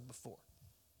have served before.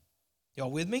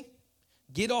 Y'all with me?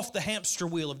 Get off the hamster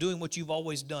wheel of doing what you've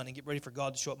always done and get ready for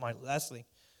God to show up mightily. Last thing,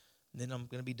 and then I'm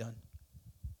going to be done.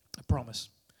 I promise.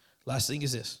 Last thing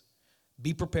is this.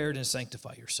 Be prepared and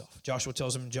sanctify yourself. Joshua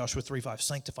tells them in Joshua 3:5,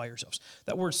 sanctify yourselves.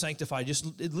 That word sanctify,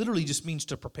 it literally just means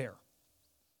to prepare.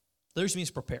 It literally means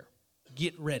prepare.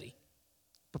 Get ready.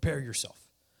 Prepare yourself.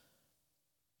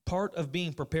 Part of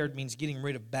being prepared means getting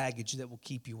rid of baggage that will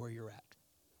keep you where you're at.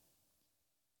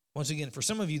 Once again, for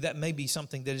some of you, that may be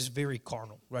something that is very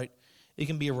carnal, right? It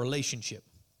can be a relationship.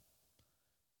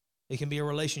 It can be a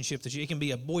relationship it can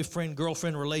be a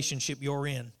boyfriend-girlfriend relationship you're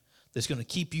in that's going to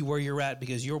keep you where you're at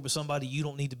because you're with somebody you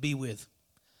don't need to be with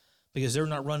because they're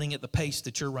not running at the pace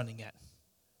that you're running at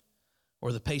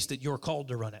or the pace that you're called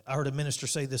to run at. I heard a minister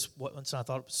say this once, and I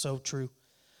thought it was so true.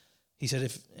 He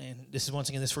said, and this is once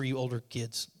again, this is for you older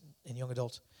kids and young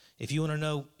adults. If you want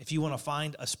to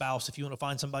find a spouse, if you want to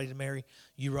find somebody to marry,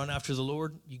 you run after the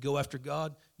Lord, you go after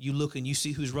God, you look and you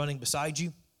see who's running beside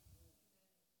you.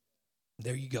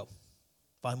 There you go.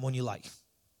 Find one you like.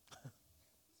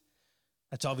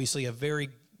 That's obviously a very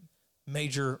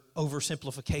major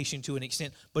oversimplification to an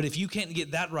extent. But if you can't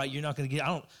get that right, you're not going to get.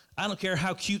 I don't care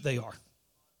how cute they are.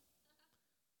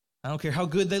 I don't care how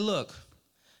good they look.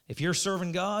 If you're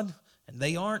serving God and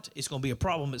they aren't, it's going to be a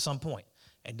problem at some point.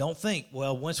 And don't think,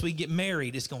 well, once we get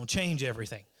married, it's going to change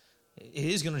everything. It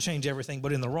is going to change everything,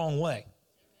 but in the wrong way.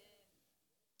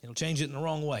 It'll change it in the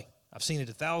wrong way. I've seen it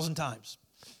 1,000 times.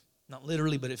 Not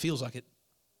literally, but it feels like it.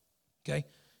 Okay?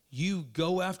 You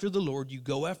go after the Lord, you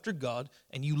go after God,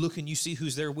 and you look and you see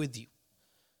who's there with you.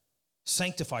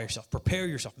 Sanctify yourself. Prepare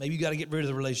yourself. Maybe you got to get rid of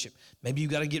the relationship. Maybe you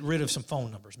got to get rid of some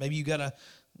phone numbers. Maybe you got to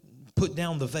put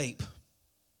down the vape.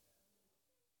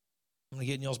 I'm going to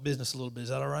get in y'all's business a little bit. Is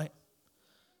that all right?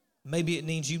 Maybe it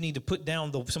means you need to put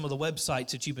down some of the websites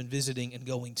that you've been visiting and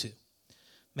going to.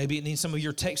 Maybe it means some of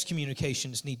your text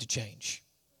communications need to change.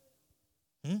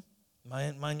 Am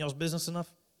I in y'all's business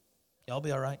enough? Y'all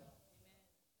be all right.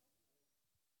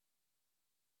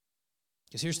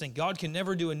 Because here's the thing. God can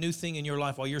never do a new thing in your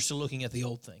life while you're still looking at the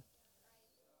old thing.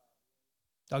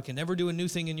 God can never do a new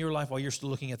thing in your life while you're still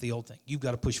looking at the old thing. You've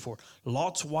got to push forward.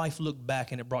 Lot's wife looked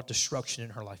back and it brought destruction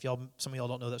in her life. Some of y'all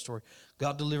don't know that story.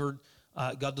 God delivered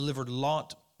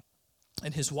Lot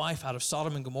and his wife out of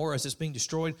Sodom and Gomorrah as it's being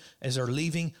destroyed. As they're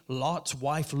leaving, Lot's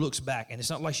wife looks back. And it's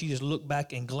not like she just looked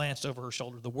back and glanced over her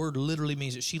shoulder. The word literally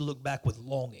means that she looked back with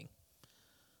longing.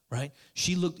 right?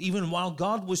 She looked, even while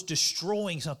God was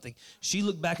destroying something, she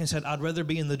looked back and said, I'd rather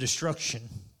be in the destruction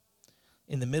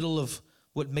in the middle of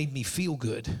what made me feel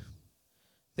good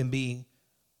than be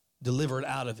delivered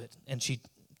out of it. And she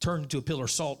turned into a pillar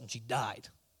of salt and she died,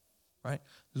 right?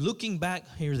 Looking back,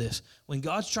 hear this. When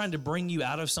God's trying to bring you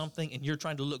out of something and you're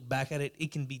trying to look back at it,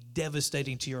 it can be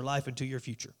devastating to your life and to your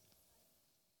future.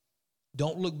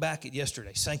 Don't look back at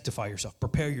yesterday. Sanctify yourself.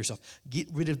 Prepare yourself. Get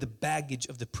rid of the baggage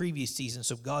of the previous season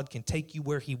so God can take you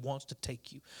where he wants to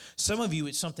take you. Some of you,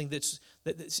 it's something that's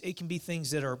it can be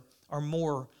things that are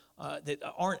more that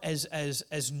aren't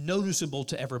as noticeable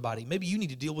to everybody. Maybe you need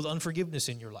to deal with unforgiveness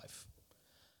in your life.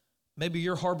 Maybe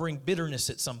you're harboring bitterness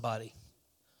at somebody,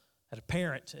 at a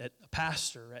parent, at a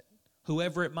pastor, at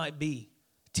whoever it might be,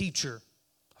 a teacher,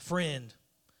 a friend.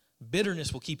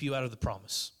 Bitterness will keep you out of the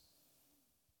promise.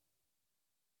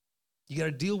 You got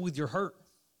to deal with your hurt.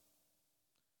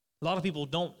 A lot of people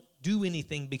don't do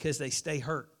anything because they stay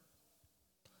hurt.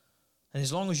 And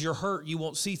as long as you're hurt, you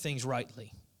won't see things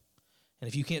rightly. And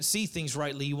if you can't see things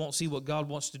rightly, you won't see what God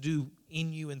wants to do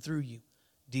in you and through you.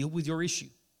 Deal with your issue.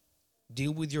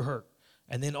 Deal with your hurt.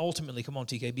 And then ultimately, come on,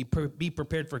 TK, be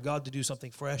prepared for God to do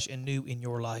something fresh and new in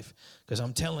your life. Because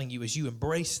I'm telling you, as you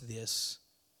embrace this,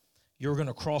 you're going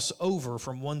to cross over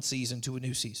from one season to a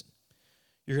new season.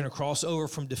 You're going to cross over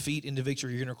from defeat into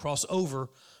victory. You're going to cross over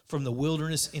from the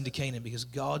wilderness into Canaan, because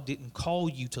God didn't call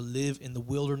you to live in the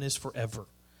wilderness forever.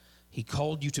 He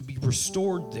called you to be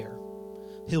restored there.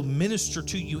 He'll minister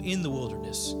to you in the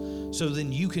wilderness so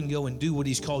then you can go and do what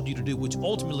he's called you to do, which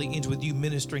ultimately ends with you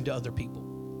ministering to other people.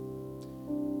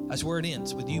 That's where it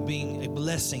ends, with you being a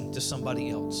blessing to somebody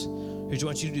else. Here's what I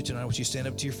want you to do tonight. I want you to stand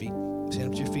up to your feet. Stand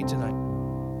up to your feet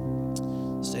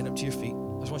tonight. Stand up to your feet.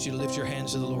 I just want you to lift your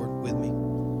hands to the Lord with me.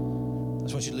 I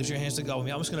just want you to lift your hands to God with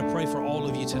me. I'm just going to pray for all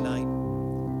of you tonight,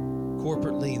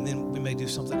 corporately, and then we may do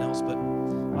something else. But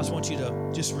I just want you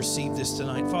to just receive this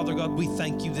tonight. Father God, we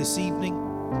thank you this evening.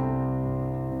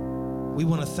 We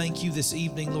want to thank you this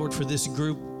evening, Lord, for this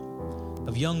group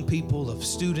of young people, of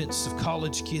students, of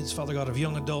college kids, Father God, of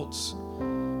young adults.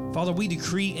 Father, we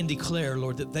decree and declare,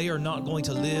 Lord, that they are not going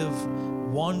to live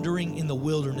wandering in the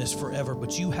wilderness forever,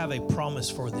 but you have a promise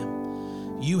for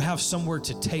them. You have somewhere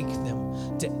to take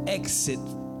them, to exit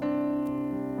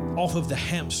off of the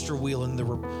hamster wheel and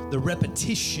the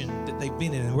repetition that they've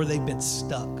been in and where they've been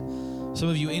stuck. Some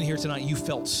of you in here tonight, you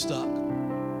felt stuck.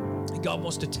 And God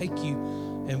wants to take you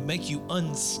and make you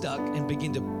unstuck and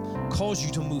begin to cause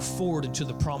you to move forward into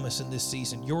the promise in this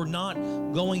season. You're not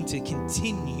going to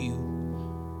continue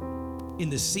in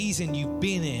the season you've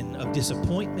been in of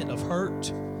disappointment, of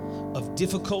hurt, of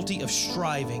difficulty, of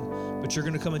striving, but you're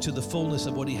going to come into the fullness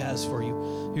of what he has for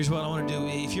you. Here's what I want to do.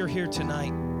 If you're here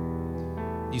tonight,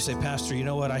 you say, Pastor, you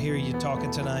know what? I hear you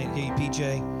talking tonight. I hear you, PJ,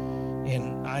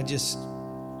 and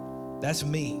that's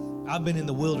me. I've been in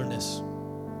the wilderness.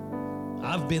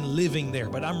 I've been living there,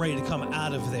 but I'm ready to come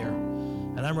out of there,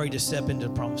 and I'm ready to step into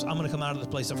the promise. I'm going to come out of the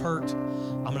place of hurt.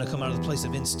 I'm going to come out of the place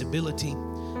of instability.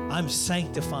 I'm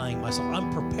sanctifying myself.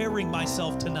 I'm preparing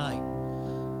myself tonight.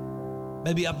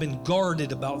 Maybe I've been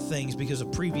guarded about things because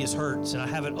of previous hurts, and I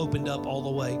haven't opened up all the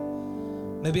way.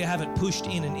 Maybe I haven't pushed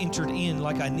in and entered in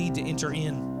like I need to enter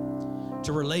in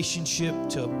to relationship,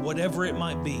 to whatever it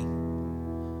might be,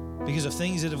 because of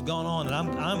things that have gone on. And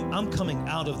I'm coming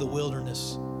out of the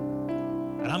wilderness,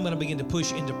 and I'm going to begin to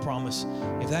push into promise.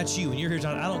 If that's you and you're here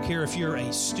tonight, I don't care if you're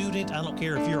a student, I don't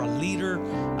care if you're a leader,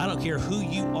 I don't care who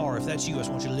you are. If that's you, I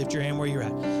just want you to lift your hand where you're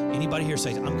at. Anybody here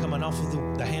say, I'm coming off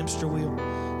of the hamster wheel?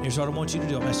 Here's what I want you to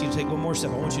do. I'm asking you to take one more step.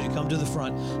 I want you to come to the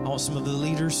front. I want some of the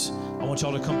leaders, I want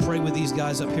y'all to come pray with these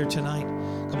guys up here tonight.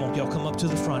 Come on, y'all come up to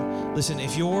the front. Listen,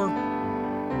 if you're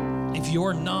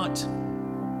not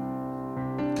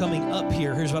coming up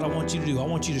here, here's what I want you to do. I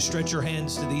want you to stretch your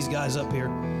hands to these guys up here.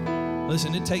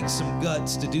 Listen, it takes some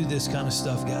guts to do this kind of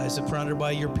stuff, guys, surrounded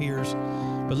by your peers.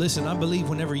 But listen, I believe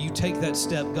whenever you take that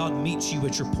step, God meets you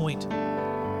at your point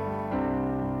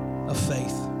of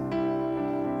faith.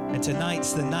 And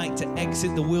tonight's the night to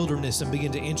exit the wilderness and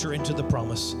begin to enter into the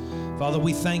promise. Father,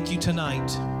 we thank you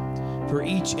tonight for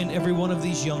each and every one of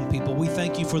these young people. We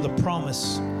thank you for the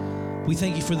promise. We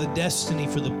thank you for the destiny,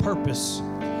 for the purpose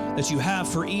that you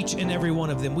have for each and every one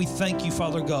of them. We thank you,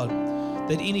 Father God,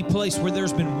 that any place where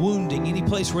there's been wounding, any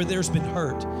place where there's been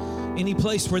hurt, any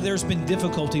place where there's been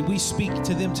difficulty, we speak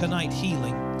to them tonight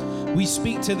healing. We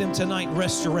speak to them tonight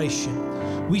restoration.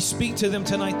 We speak to them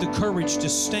tonight the courage to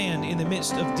stand in the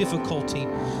midst of difficulty,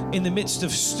 in the midst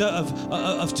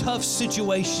of tough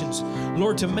situations.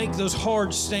 Lord, to make those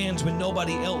hard stands when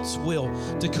nobody else will,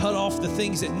 to cut off the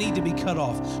things that need to be cut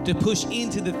off, to push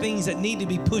into the things that need to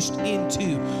be pushed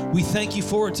into. We thank you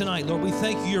for it tonight, Lord. We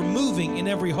thank you. You're moving in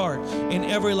every heart, in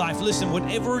every life. Listen,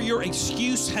 whatever your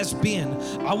excuse has been,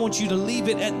 I want you to leave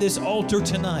it at this altar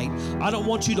tonight. I don't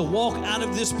want you to walk out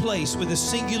of this place with a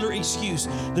singular excuse.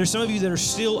 There's some of you that are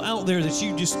still out there that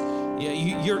you just,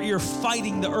 you're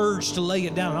fighting the urge to lay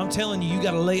it down. I'm telling you, you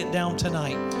got to lay it down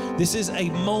tonight. This is a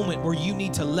moment where you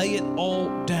need to lay it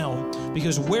all down,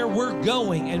 because where we're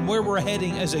going and where we're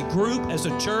heading as a group, as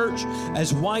a church,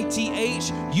 as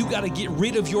YTH, you got to get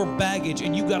rid of your baggage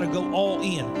and you got to go all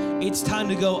in. It's time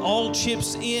to go all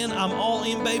chips in. I'm all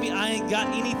in, baby. I ain't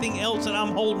got anything else that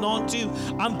I'm holding on to.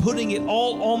 I'm putting it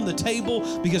all on the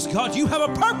table because, God, you have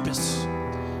a purpose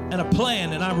and a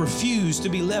plan, and I refuse to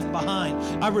be left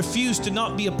behind. I refuse to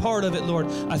not be a part of it, Lord.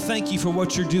 I thank you for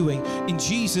what you're doing. In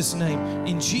Jesus' name,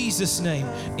 in Jesus' name,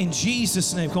 in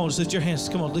Jesus' name. Come on, just lift your hands.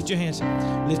 Come on, lift your hands.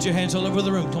 Lift your hands all over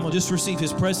the room. Come on, just receive.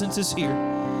 His presence is here.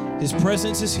 His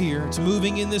presence is here. It's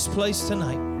moving in this place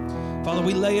tonight. Father,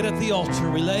 we lay it at the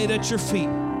altar. We lay it at your feet.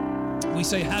 We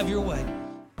say, have your way.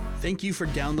 Thank you for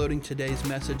downloading today's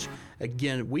message.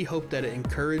 Again, we hope that it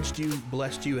encouraged you,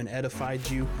 blessed you, and edified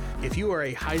you. If you are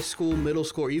a high school, middle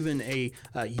school, or even a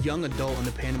young adult in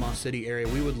the Panama City area,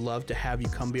 we would love to have you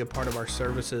come be a part of our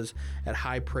services at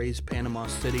High Praise Panama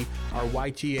City. Our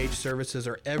YTH services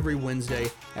are every Wednesday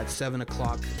at 7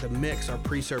 o'clock. The mix, our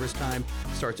pre-service time,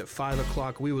 starts at 5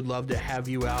 o'clock. We would love to have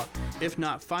you out. If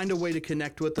not, find a way to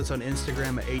connect with us on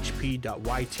Instagram at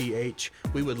hp.yth.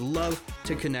 We would love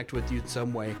to connect with you in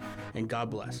some way, and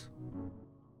God bless.